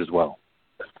fans as well.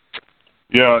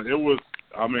 Yeah, it was,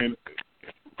 I mean,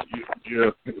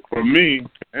 yeah, for me,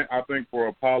 I think for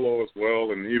Apollo as well,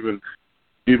 and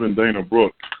even Dana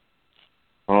Brooke,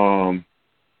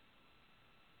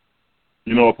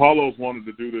 you know, Apollo's wanted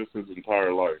to do this his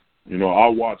entire life. You know, I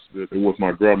watched it with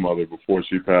my grandmother before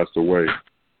she passed away,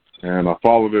 and I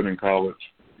followed it in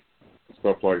college,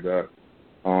 stuff like that.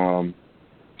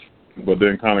 But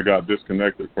then kind of got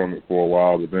disconnected from it for a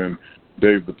while. But then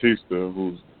Dave Bautista,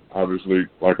 who's obviously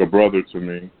like a brother to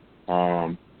me,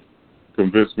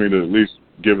 convinced me to at least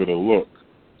give it a look.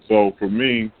 So for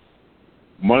me,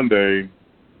 Monday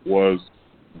was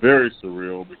very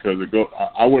surreal because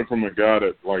I went from a guy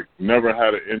that like never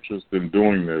had an interest in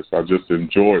doing this, I just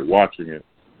enjoyed watching it,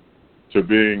 to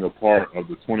being a part of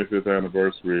the 25th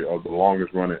anniversary of the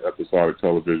longest running episodic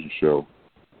television show.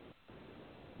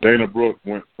 Dana Brooke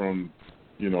went from,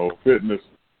 you know, fitness,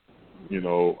 you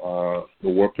know,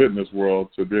 the fitness world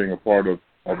to being a part of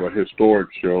a historic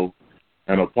show.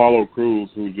 And Apollo Crews,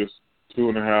 who just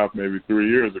 2.5, maybe 3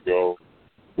 years ago,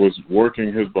 was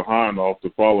working his behind off to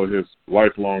follow his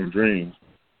lifelong dream.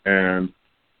 And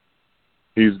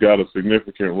he's got a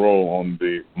significant role on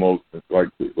the most, like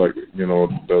you know,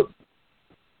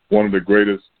 one of the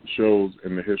greatest shows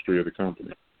in the history of the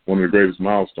company, one of the greatest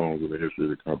milestones in the history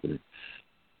of the company.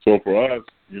 So for us,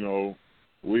 you know,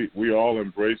 we all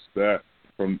embrace that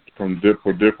for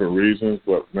different reasons,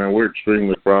 but man, we're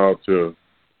extremely proud to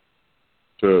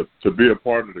be a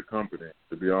part of the company,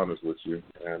 to be honest with you,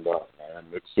 and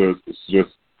it's just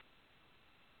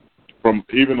from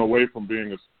even away from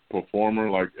being a performer,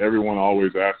 like everyone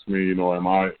always asks me, you know,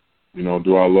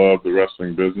 do I love the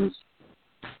wrestling business?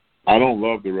 I don't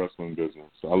love the wrestling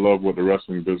business. I love what the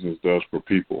wrestling business does for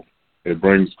people. It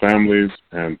brings families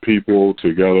and people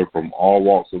together from all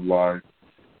walks of life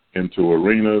into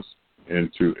arenas, in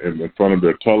front of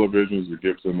their televisions. It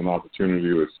gives them an opportunity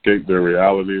to escape their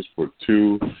realities for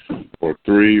 2 or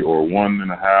 3 or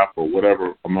 1.5 or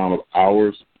whatever amount of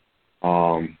hours.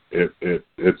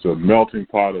 It's a melting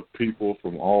pot of people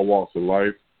from all walks of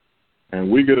life, and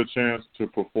we get a chance to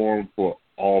perform for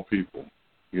all people.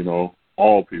 You know,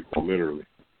 all people, literally.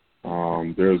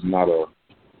 There's not a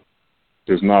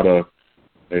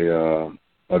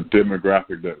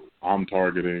demographic that I'm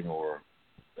targeting or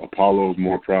Apollo's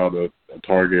more proud of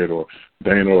target or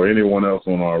Dana or anyone else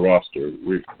on our roster.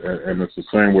 And it's the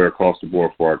same way across the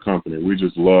board for our company. We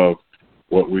just love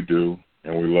what we do,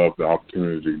 and we love the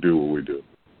opportunity to do what we do.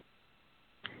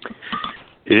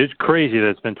 It is crazy that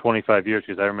it's been 25 years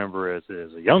because I remember as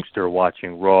a youngster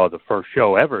watching Raw, the first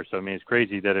show ever. So, I mean, it's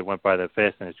crazy that it went by that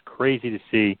fast, and it's crazy to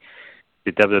see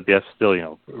the WWF still, you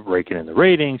know, raking in the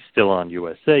ratings, still on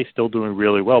USA, still doing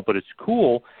really well. But it's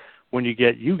cool when you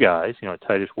get you guys,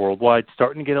 Titus Worldwide,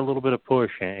 starting to get a little bit of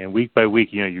push, and week by week,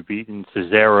 you're beating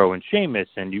Cesaro and Sheamus,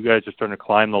 and you guys are starting to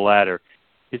climb the ladder.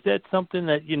 Is that something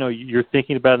that, you're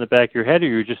thinking about in the back of your head, or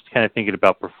you're just kind of thinking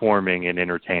about performing and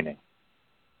entertaining?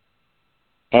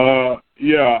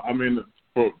 Yeah, I mean,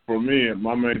 for me,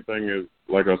 my main thing is,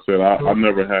 like I said, I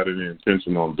never had any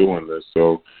intention on doing this.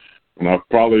 So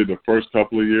probably the first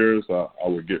couple of years, I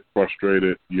would get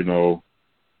frustrated, if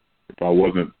I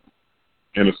wasn't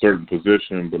in a certain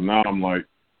position. But now I'm like,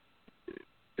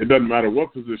 it doesn't matter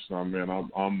what position I'm in.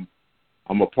 I'm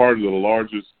a part of the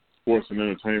largest sports and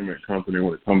entertainment company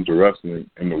when it comes to wrestling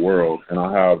in the world, and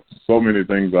I have so many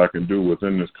things I can do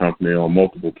within this company on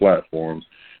multiple platforms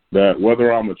that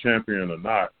whether I'm a champion or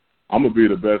not, I'm gonna be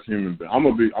the best human being.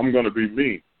 I'm gonna be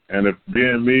me, and if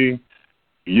being me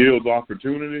yields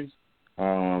opportunities,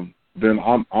 then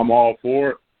I'm all for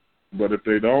it. But if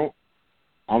they don't,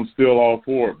 I'm still all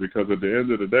for it, because at the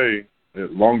end of the day,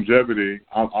 longevity.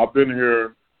 I've been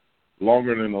here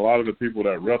longer than a lot of the people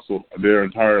that wrestled their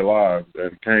entire lives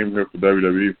and came here for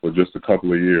WWE for just a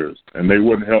couple of years, and they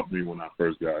wouldn't help me when I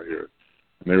first got here.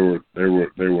 And they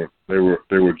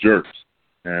were jerks,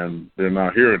 and they're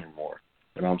not here anymore,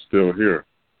 and I'm still here.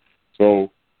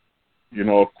 So,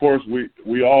 of course,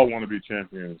 we all want to be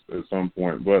champions at some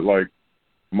point, but like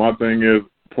my thing is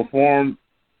perform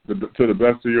to the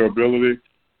best of your ability,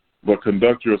 but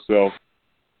conduct yourself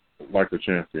like a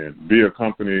champion. Be a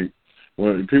company.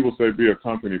 When people say be a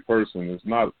company person, it's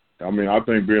not. I mean, I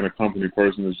think being a company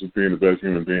person is just being the best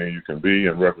human being you can be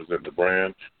and represent the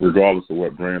brand, regardless of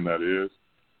what brand that is,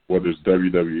 whether it's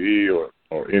WWE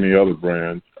or any other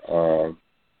brand,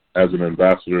 as an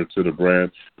ambassador to the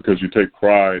brand, because you take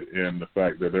pride in the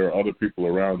fact that there are other people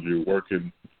around you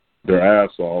working their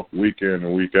ass off week in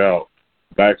and week out,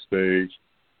 backstage,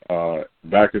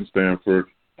 back in Stamford,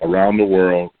 around the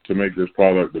world, to make this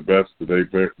product the best that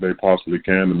they possibly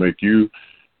can, to make you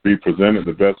be presented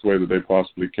the best way that they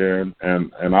possibly can,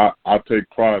 and I take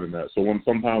pride in that. So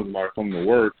sometimes when I come to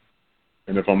work,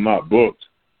 and if I'm not booked,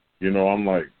 I'm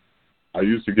like, I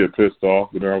used to get pissed off,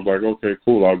 but then I was like, okay,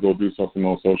 cool, I'll go do something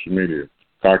on social media.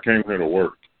 I came here to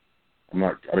work.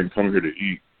 I didn't come here to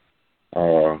eat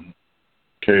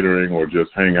catering or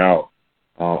just hang out.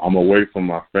 I'm away from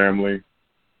my family.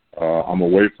 I'm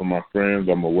away from my friends.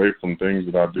 I'm away from things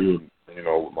that I do,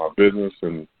 with my business,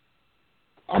 and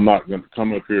I'm not going to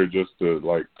come up here just to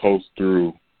coast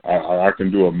through. I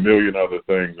can do a million other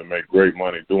things and make great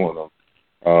money doing them.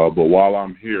 But while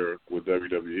I'm here with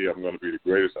WWE, I'm going to be the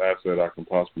greatest asset I can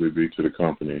possibly be to the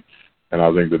company, and I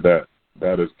think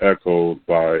that is echoed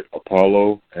by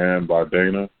Apollo and by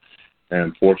Dana.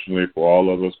 And fortunately for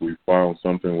all of us, we found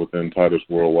something within Titus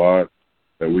Worldwide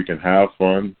that we can have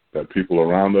fun, that people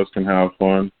around us can have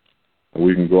fun, and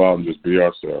we can go out and just be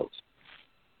ourselves.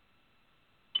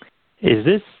 Is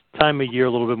this time of year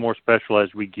a little bit more special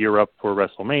as we gear up for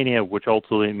WrestleMania, which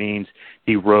ultimately means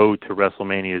the road to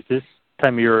WrestleMania? Is this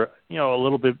time of year, a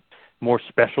little bit more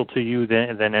special to you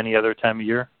than any other time of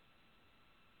year?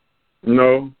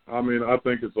 No, I mean, I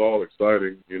think it's all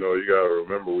exciting. You got to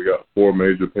remember we got 4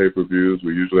 major pay-per-views.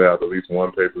 We usually have at least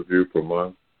one pay-per-view per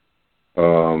month.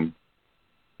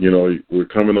 We're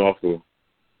coming off of,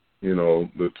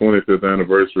 the 25th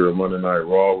anniversary of Monday Night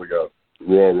Raw. We got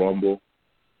Royal Rumble,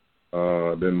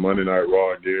 then Monday Night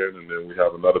Raw again, and then we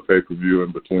have another pay-per-view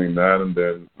in between that, and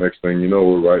then next thing you know,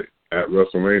 we're right at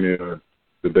WrestleMania.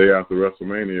 The day after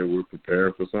WrestleMania, we're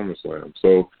preparing for SummerSlam.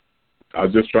 So I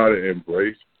just try to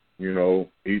embrace,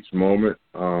 each moment,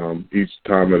 each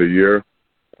time of the year,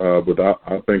 but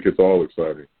I think it's all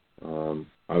exciting.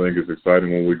 I think it's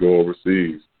exciting when we go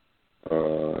overseas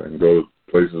and go to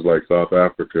places like South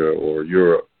Africa or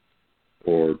Europe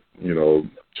or,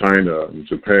 China and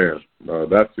Japan.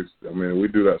 We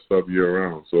do that stuff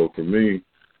year-round. So for me,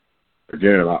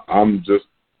 again, I'm just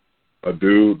a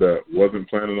dude that wasn't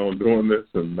planning on doing this,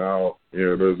 and now,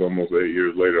 there's almost 8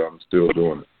 years later, I'm still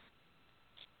doing it.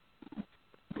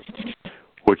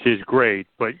 Which is great,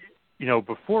 but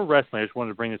before wrestling, I just wanted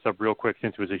to bring this up real quick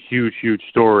since it was a huge, huge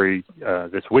story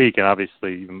this week, and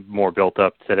obviously even more built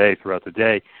up today throughout the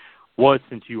day, was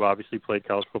since you obviously played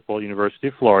college football at University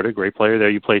of Florida, great player there.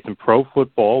 You played some pro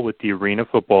football with the Arena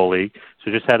Football League.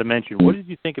 So just had to mention, what did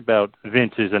you think about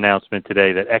Vince's announcement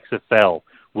today that XFL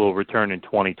will return in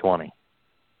 2020?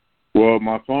 Well,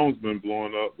 my phone's been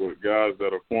blowing up with guys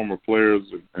that are former players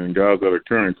and guys that are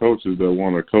current coaches that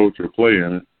want to coach or play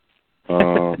in it.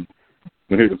 So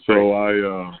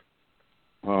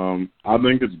I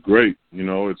think it's great.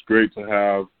 It's great to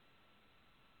have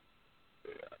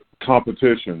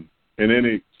competition in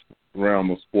any realm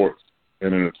of sports.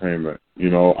 in entertainment.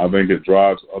 I think it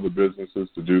drives other businesses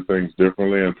to do things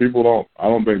differently, and I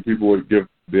don't think people would give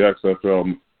the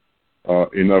XFL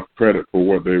enough credit for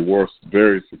what they were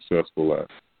very successful at.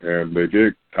 And they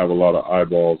did have a lot of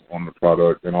eyeballs on the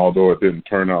product, and although it didn't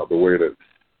turn out the way that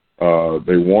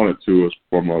they wanted to,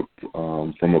 from an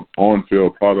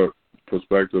on-field product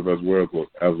perspective as well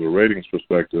as a ratings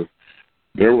perspective,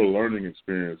 there were learning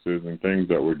experiences and things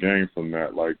that were gained from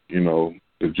that, like,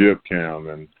 the jib cam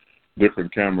and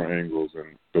different camera angles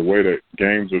and the way that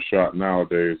games are shot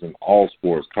nowadays in all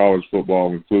sports, college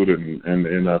football included, and the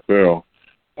NFL.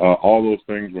 All those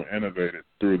things were innovated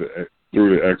through the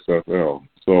XFL.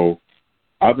 So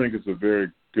I think it's a very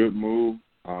good move.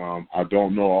 I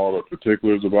don't know all the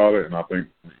particulars about it, and I think,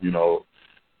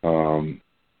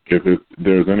 if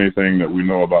there's anything that we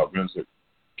know about Vincent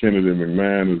Kennedy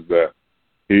McMahon is that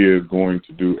he is going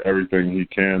to do everything he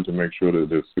can to make sure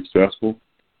that it's successful.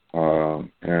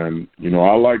 And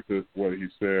I like what he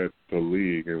said. The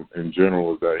league in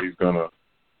general is that he's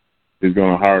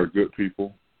gonna hire good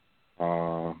people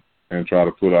and try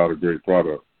to put out a great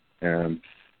product. And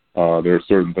there are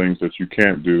certain things that you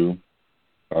can't do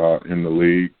in the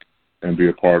league and be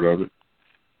a part of it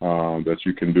that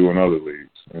you can do in other leagues.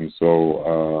 And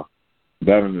so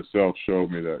that in itself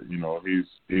showed me that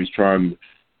he's trying.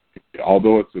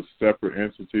 Although it's a separate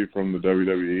entity from the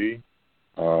WWE,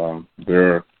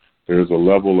 there's a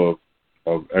level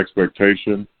of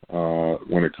expectation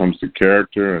when it comes to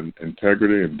character and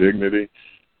integrity and dignity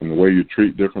and the way you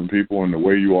treat different people and the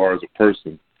way you are as a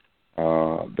person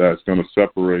that's going to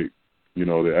separate,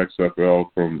 the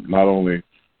XFL from not only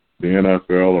the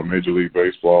NFL or Major League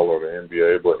Baseball or the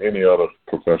NBA, but any other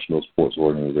professional sports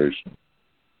organization.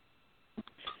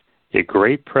 A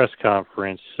great press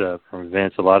conference from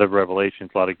Vince, a lot of revelations,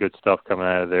 a lot of good stuff coming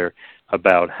out of there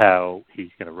about how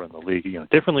he's going to run the league,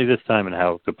 differently this time, and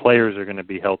how the players are going to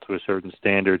be held to a certain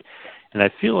standard. And I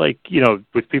feel like,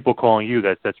 with people calling you,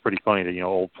 that's pretty funny that,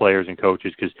 old players and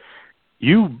coaches, because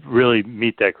you really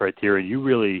meet that criteria. You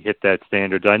really hit that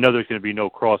standard. I know there's going to be no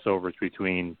crossovers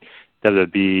between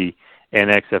WWE and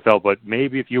XFL, but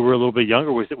maybe if you were a little bit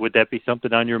younger, would that be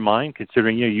something on your mind,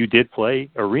 considering you did play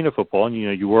arena football and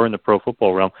you were in the pro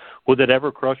football realm? Would that ever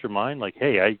cross your mind, like,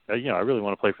 hey, I really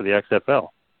want to play for the XFL?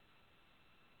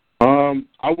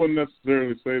 I wouldn't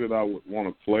necessarily say that I would want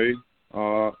to play.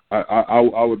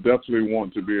 I would definitely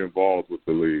want to be involved with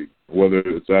the league, whether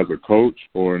it's as a coach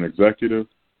or an executive.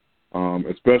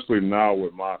 Especially now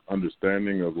with my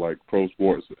understanding of like pro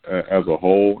sports as a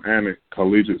whole and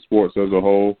collegiate sports as a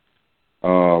whole.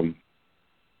 I'm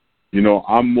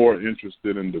more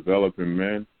interested in developing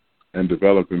men and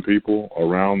developing people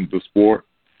around the sport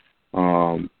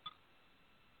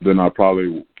than I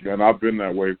probably, and I've been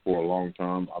that way for a long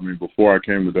time. I mean, before I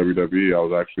came to WWE, I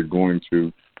was actually going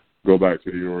to go back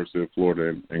to the University of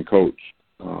Florida and coach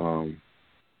and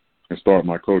start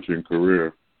my coaching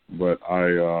career. But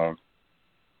I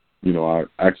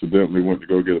accidentally went to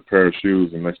go get a pair of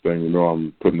shoes, and next thing you know,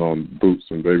 I'm putting on boots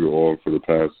and baby oil for the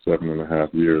past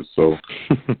 7.5 years. So,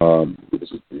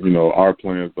 our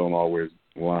plans don't always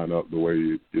line up the way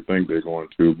you think they're going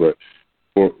to. But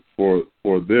for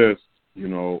this,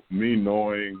 knowing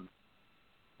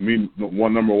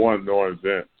knowing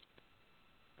Vince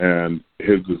and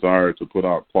his desire to put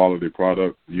out quality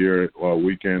product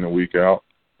week in and week out,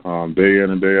 day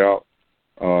in and day out.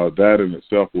 That in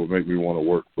itself would make me want to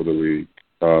work for the league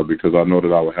because I know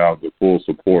that I would have the full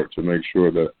support to make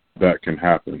sure that can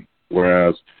happen.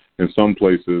 Whereas in some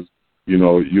places, you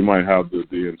might have the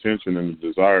intention and the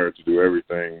desire to do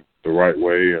everything the right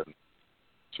way and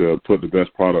to put the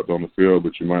best product on the field,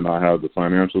 but you might not have the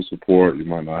financial support, you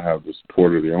might not have the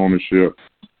support of the ownership,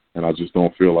 and I just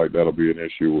don't feel like that'll be an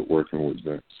issue with working with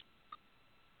Vince.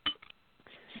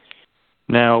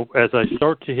 Now, as I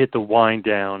start to hit the wind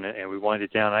down and we wind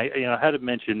it down, I had to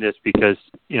mention this because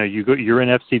you're in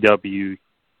FCW,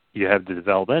 you have the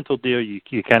developmental deal, you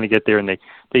kind of get there, and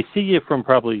they see you from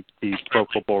probably the pro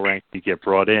football ranks, you get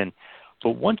brought in.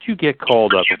 But once you get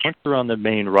called up, once you're on the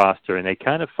main roster, and they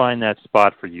kind of find that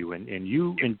spot for you, and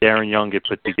you and Darren Young get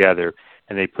put together,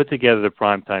 and they put together the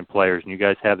primetime players, and you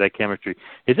guys have that chemistry.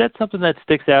 Is that something that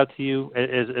sticks out to you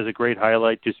as a great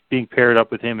highlight, just being paired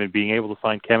up with him and being able to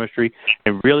find chemistry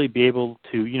and really be able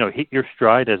to, hit your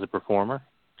stride as a performer?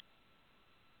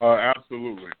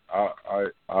 Absolutely. I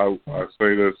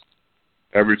say this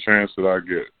every chance that I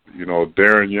get.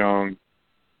 Darren Young,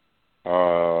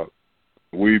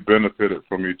 we benefited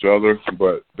from each other,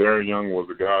 but Darren Young was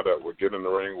a guy that would get in the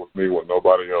ring with me when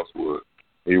nobody else would.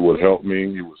 He would help me.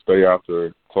 He would stay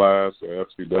after class at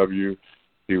FCW.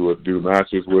 He would do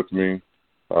matches with me.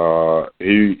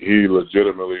 He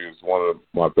legitimately is one of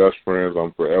my best friends.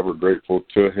 I'm forever grateful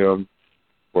to him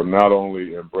for not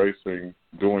only embracing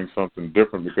doing something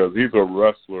different, because he's a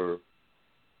wrestler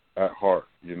at heart,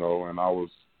 you know, and I was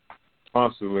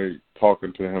constantly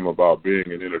talking to him about being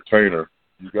an entertainer.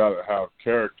 You got to have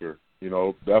character, you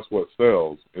know, that's what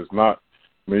sells. It's not,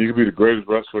 I mean, you can be the greatest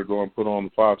wrestler, go and put on a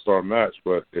 5-star match,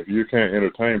 but if you can't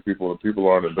entertain people and people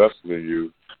aren't invested in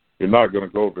you, you're not going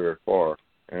to go very far.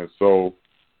 And so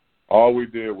all we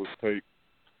did was take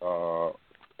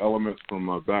elements from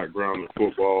my background in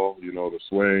football, you know, the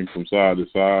swing from side to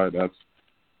side, that's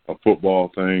a football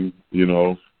thing, you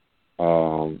know.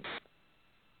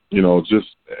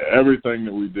 Just everything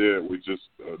that we did, we just,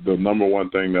 the number one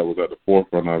thing that was at the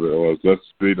forefront of it was, let's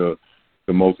be the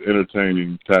most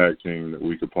entertaining tag team that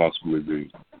we could possibly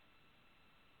be.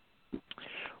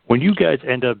 When you guys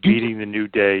end up beating the New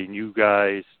Day, and you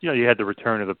guys, you know, you had the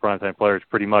return of the Primetime Players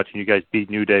pretty much, and you guys beat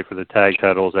New Day for the tag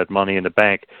titles at Money in the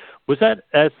Bank, was that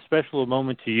as special a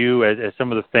moment to you as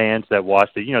some of the fans that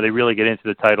watched it? You know, they really get into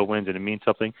the title wins and it means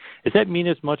something. Does that mean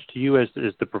as much to you as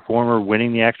the performer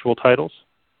winning the actual titles?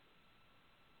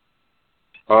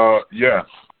 Yes,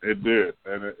 it did.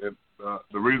 And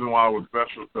the reason why it was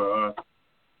special to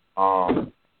us,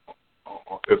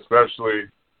 especially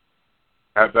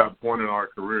at that point in our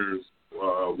careers,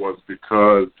 was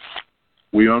because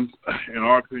we, in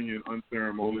our opinion,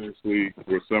 unceremoniously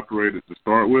were separated to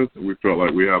start with, and we felt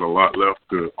like we had a lot left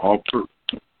to offer,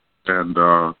 and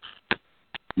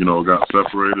got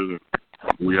separated. And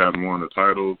we hadn't won the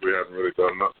titles. We hadn't really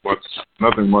done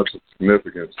nothing much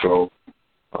significant. So,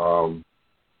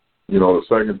 the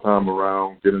second time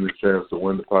around, getting the chance to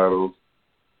win the titles,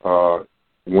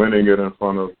 winning it in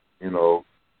front of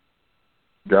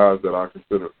guys that I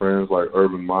consider friends like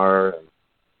Urban Meyer and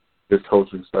his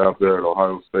coaching staff there at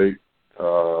Ohio State,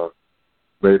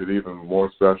 made it even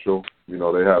more special. They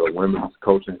had a women's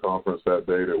coaching conference that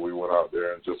day that we went out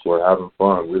there and just were having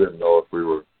fun. We didn't know if we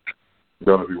were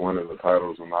going to be winning the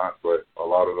titles or not, but a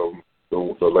lot of them,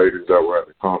 the ladies that were at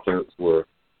the conference were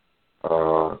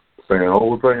saying, "Oh,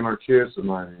 we're bringing our kids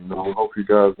tonight. We hope you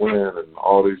guys win," and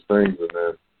all these things. And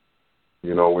then,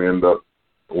 we ended up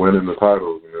winning the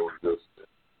titles, and it was just,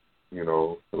 it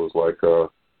was like a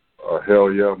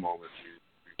hell yeah moment.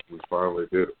 We finally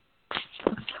did it.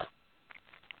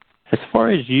 As far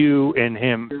as you and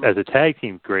him as a tag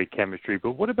team, great chemistry.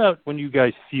 But what about when you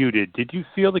guys feuded? Did you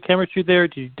feel the chemistry there?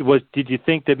 Did you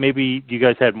think that maybe you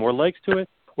guys had more legs to it,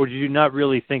 or did you not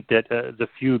really think that the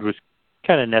feud was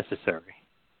kind of necessary?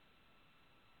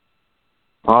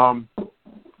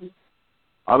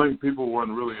 I think people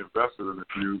weren't really invested in the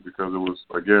feud because it was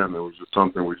just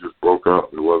something we just broke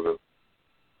up. It wasn't.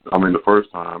 The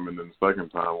first time, and then the second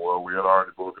time, well, we had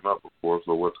already broken up before,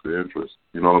 so what's the interest?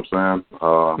 You know what I'm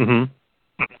saying?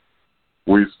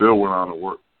 We still went out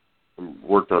and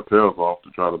worked our tails off to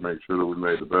try to make sure that we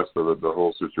made the best of the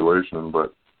whole situation.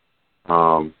 But,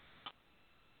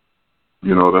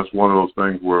 that's one of those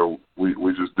things where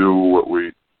we just do what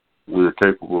we're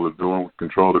capable of doing,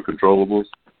 control the controllables,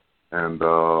 and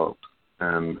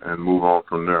move on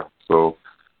from there. So,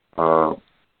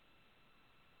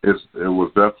 it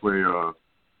was definitely,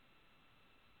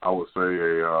 I would say,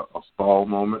 a stall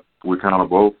moment. We kind of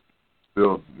both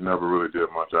still never really did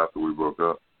much after we broke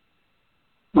up.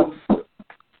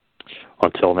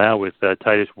 Until now with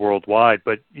Titus Worldwide.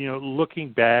 But,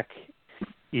 looking back,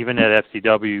 even at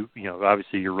FCW,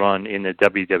 obviously your run in the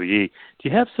WWE, do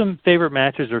you have some favorite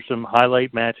matches or some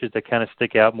highlight matches that kind of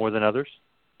stick out more than others?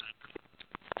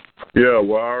 Yeah,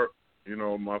 well,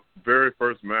 my very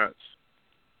first match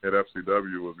at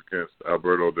FCW was against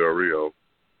Alberto Del Rio,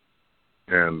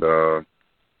 and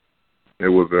it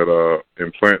was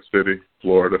in Plant City,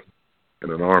 Florida,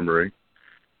 in an armory,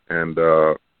 and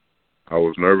I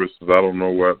was nervous because I don't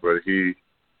know what, but he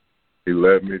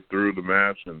led me through the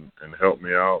match and helped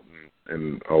me out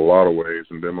in a lot of ways.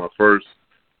 And then my first,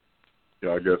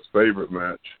 favorite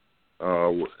match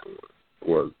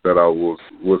was that I was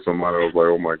with somebody. I was like,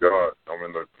 oh my God, I'm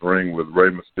in the ring with Rey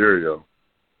Mysterio.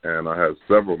 And I had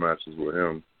several matches with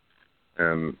him,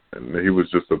 and he was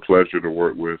just a pleasure to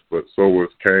work with. But so was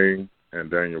Kane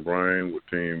and Daniel Bryan with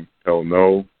Team Hell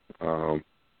No.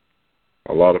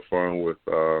 A lot of fun with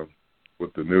the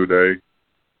New Day.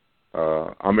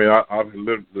 I've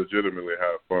legitimately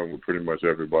had fun with pretty much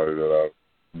everybody that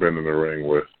I've been in the ring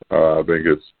with. I think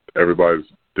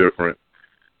everybody's different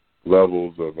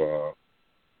levels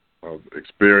of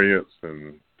experience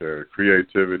and their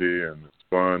creativity and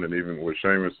fun, and even with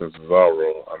Sheamus and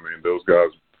Cesaro, those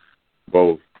guys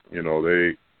both,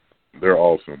 they're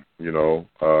awesome. You know,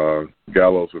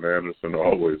 Gallows and Anderson are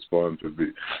always fun to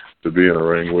be in a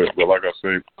ring with. But like I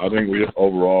say, I think we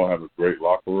overall have a great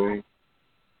locker room,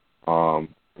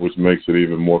 which makes it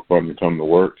even more fun to come to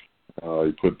work.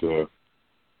 You put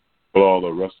all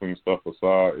the wrestling stuff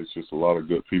aside, it's just a lot of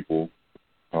good people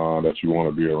that you want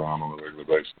to be around on a regular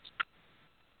basis.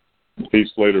 Heath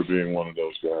Slater being one of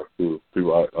those guys too.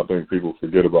 I think people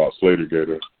forget about Slater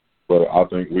Gator, but I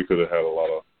think we could have had a lot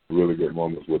of really good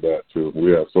moments with that too.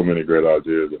 We had so many great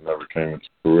ideas that never came into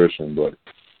fruition, but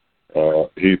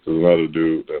Heath is another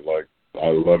dude that, like, I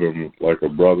love him like a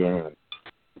brother, and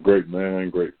great man,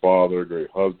 great father, great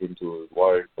husband to his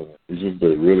wife, and he's just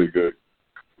a really good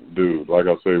dude. Like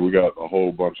I say, we got a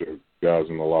whole bunch of guys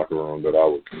in the locker room that I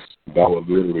would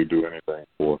literally do anything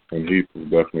for, and Heath is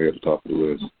definitely at the top of the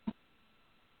list.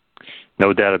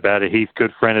 No doubt about it. He's a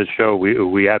good friend of the show.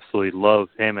 We absolutely love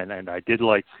him, and I did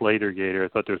like Slater Gator. I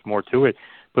thought there was more to it.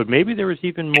 But maybe there was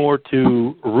even more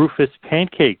to Rufus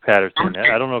Pancake Patterson.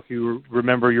 I don't know if you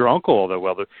remember your uncle all that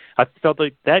well, but I felt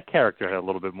like that character had a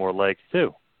little bit more legs,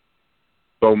 too.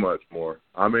 So much more.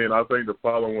 I mean, I think the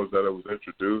problem was that it was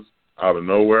introduced out of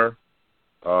nowhere.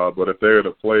 But if they had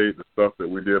played the stuff that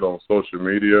we did on social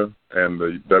media and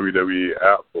the WWE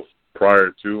app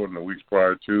prior to and the weeks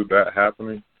prior to that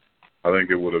happening, I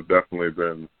think it would have definitely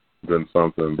been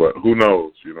something. But who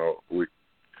knows? You know, we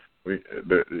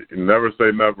never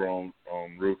say never on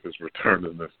Rufus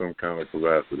returning in some kind of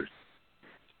capacity.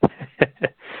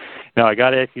 Now, I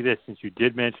got to ask you this, since you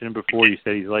did mention him before, you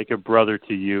said he's like a brother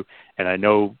to you, and I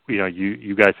know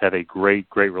you guys have a great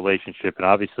relationship, and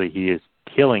obviously he is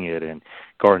killing it in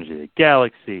Guardians of the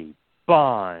Galaxy,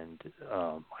 Bond.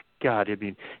 Oh my God! I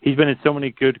mean, he's been in so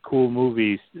many good, cool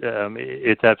movies.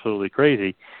 It's absolutely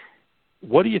crazy.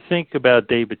 What do you think about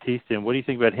Dave Bautista, and what do you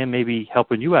think about him maybe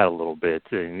helping you out a little bit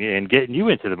and getting you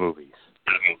into the movies?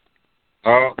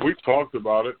 We've talked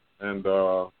about it, and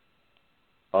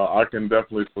I can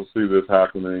definitely foresee this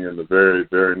happening in the very,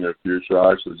 very near future.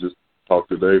 I actually just talked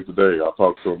to Dave today. I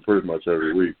talk to him pretty much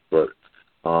every week, but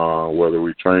whether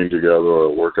we train together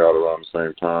or work out around the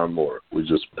same time or we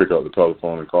just pick up the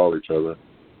telephone and call each other,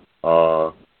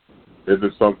 it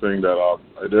is something that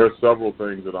there are several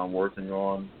things that I'm working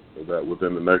on that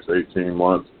within the next 18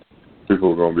 months,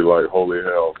 people are going to be like, holy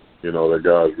hell, that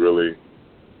guy's really,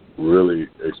 really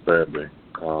expanding.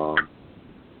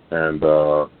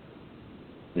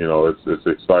 It's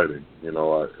exciting,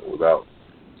 without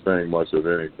saying much of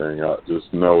anything. I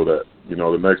just know that,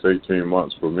 the next 18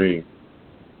 months for me,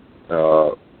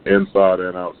 inside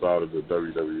and outside of the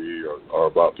WWE are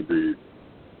about to be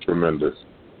tremendous.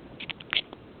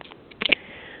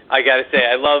 I got to say,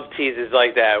 I love teases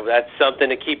like that. That's something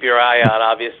to keep your eye on,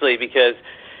 obviously, because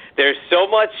there's so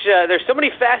many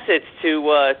facets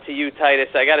to you, Titus.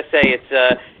 I got to say,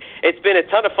 it's been a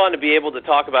ton of fun to be able to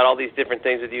talk about all these different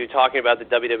things with you, talking about the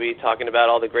WWE, talking about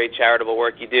all the great charitable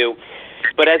work you do.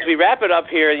 But as we wrap it up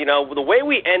here, the way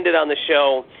we ended on the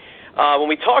show, when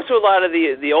we talk to a lot of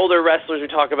the older wrestlers, we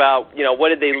talk about, what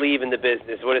did they leave in the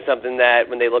business? What is something that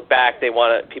when they look back, they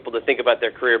want people to think about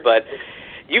their career? But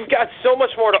you've got so much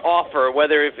more to offer,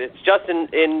 whether if it's just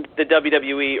in the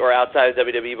WWE or outside of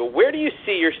WWE. But where do you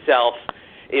see yourself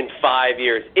in 5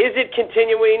 years? Is it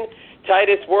continuing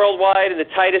Titus Worldwide and the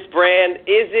Titus brand?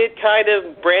 Is it kind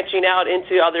of branching out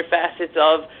into other facets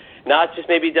of not just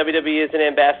maybe WWE as an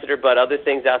ambassador, but other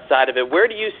things outside of it? Where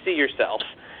do you see yourself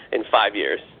in 5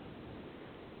 years?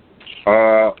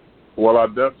 Well, I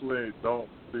definitely don't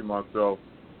see myself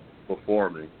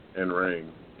performing in ring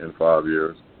in 5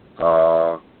 years.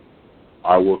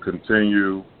 I will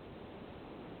continue,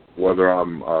 whether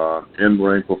I'm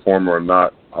in-ring performer or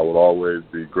not. I will always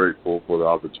be grateful for the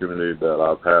opportunity that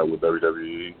I've had with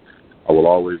WWE. I will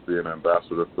always be an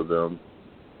ambassador for them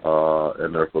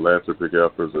and their philanthropic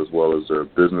efforts as well as their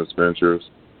business ventures.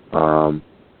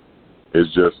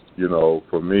 It's just,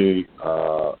 for me,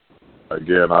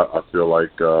 again, I feel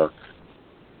like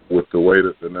with the way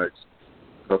that the next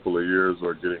couple of years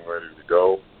are getting ready to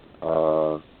go,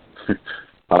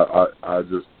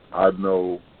 I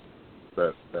know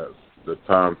that the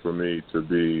time for me to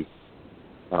be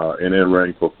an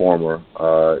in-ring performer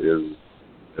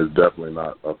is definitely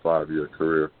not a 5-year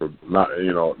career, for not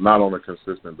on a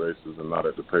consistent basis and not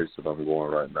at the pace that I'm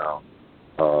going right now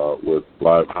with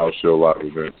live house show, live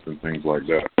events, and things like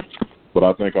that. But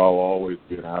I think I'll always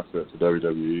be an asset to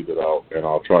WWE,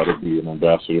 I'll try to be an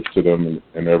ambassador to them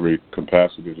in every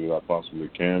capacity that I possibly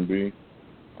can be.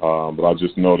 But I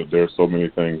just know that there are so many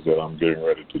things that I'm getting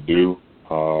ready to do,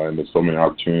 and there's so many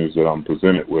opportunities that I'm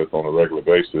presented with on a regular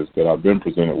basis that I've been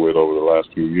presented with over the last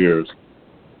few years,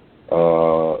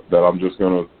 that I'm just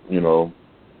going to,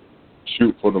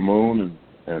 shoot for the moon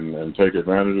and take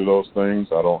advantage of those things.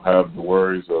 I don't have the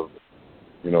worries of,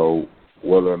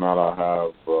 whether or not I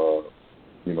have,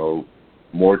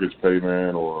 mortgage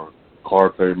payment or car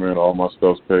payment. All my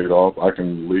stuff's paid off. I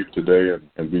can leave today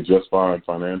and be just fine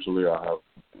financially. I have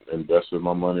invested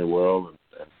my money well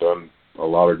and done a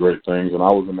lot of great things. And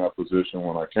I was in that position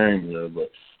when I came here, but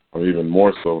I'm even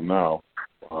more so now.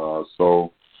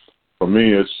 So for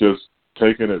me, it's just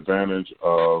taking advantage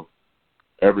of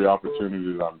every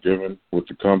opportunity that I'm given with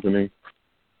the company,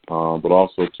 but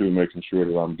also, too, making sure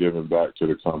that I'm giving back to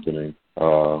the company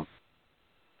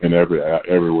in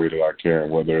every way that I can,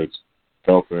 whether it's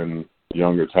helping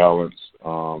younger talents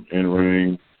in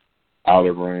ring, out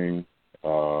of ring,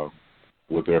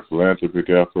 with their philanthropic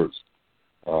efforts.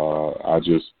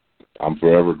 I'm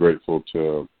forever grateful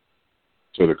to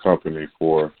the company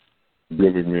for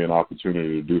giving me an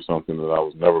opportunity to do something that I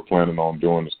was never planning on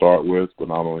doing to start with, but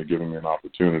not only giving me an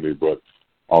opportunity, but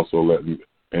also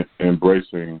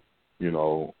embracing,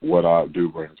 what I do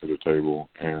bring to the table,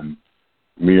 and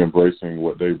me embracing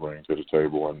what they bring to the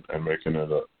table, and making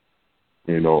it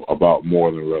about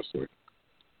more than wrestling.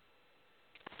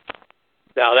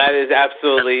 Now that is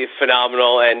absolutely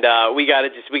phenomenal, and we got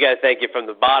to thank you from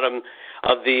the bottom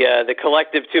of the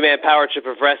collective two-man power trip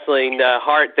of wrestling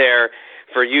heart there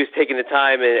for you taking the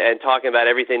time and talking about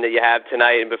everything that you have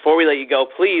tonight. And before we let you go,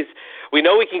 please, we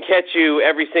know we can catch you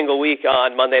every single week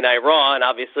on Monday Night Raw, and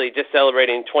obviously just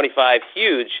celebrating 25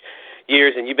 huge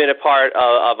years, and you've been a part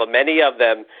of many of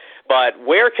them. But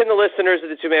where can the listeners of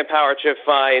the Two-Man Power Trip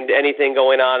find anything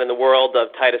going on in the world of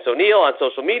Titus O'Neil on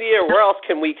social media? Where else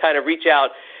can we kind of reach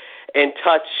out and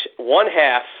touch one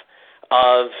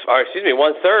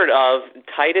third of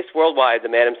Titus Worldwide, the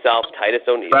man himself, Titus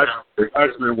O'Neil? It's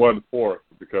actually 1/4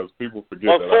 because people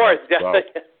forget that.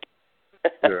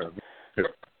 1/4,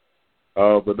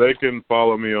 yeah. But they can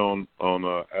follow me on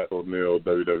at O'Neil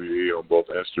WWE on both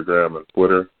Instagram and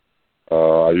Twitter.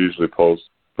 I usually post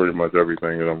pretty much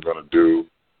everything that I'm going to do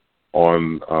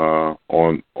on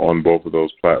both of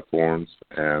those platforms,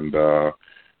 and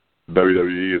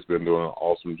WWE has been doing an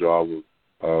awesome job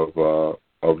of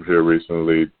here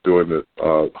recently, doing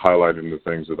highlighting the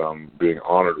things that I'm being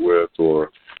honored with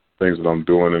or things that I'm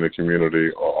doing in the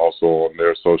community, also on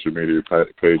their social media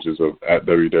pages of at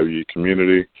WWE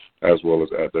Community as well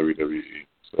as at WWE.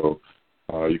 So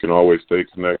you can always stay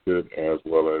connected as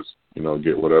well as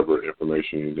get whatever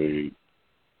information you need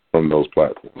from those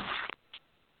platforms.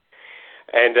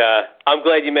 And I'm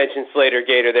glad you mentioned Slater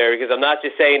Gator there, because I'm not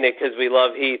just saying it because we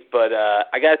love Heath, but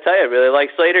I got to tell you, I really like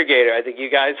Slater Gator. I think you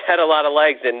guys had a lot of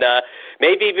legs, and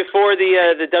maybe before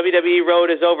the WWE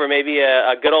road is over, maybe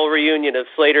a good old reunion of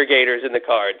Slater Gators in the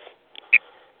cards.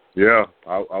 Yeah,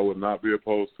 I would not be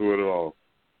opposed to it at all.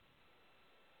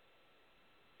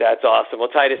 That's awesome. Well,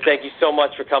 Titus, thank you so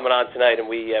much for coming on tonight, and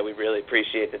we really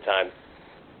appreciate the time.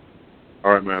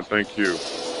 All right, man. Thank you.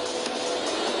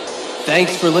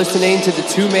 Thanks for listening to the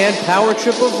Two-Man Power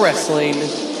Trip of Wrestling.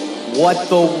 What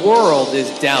the world is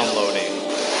downloading.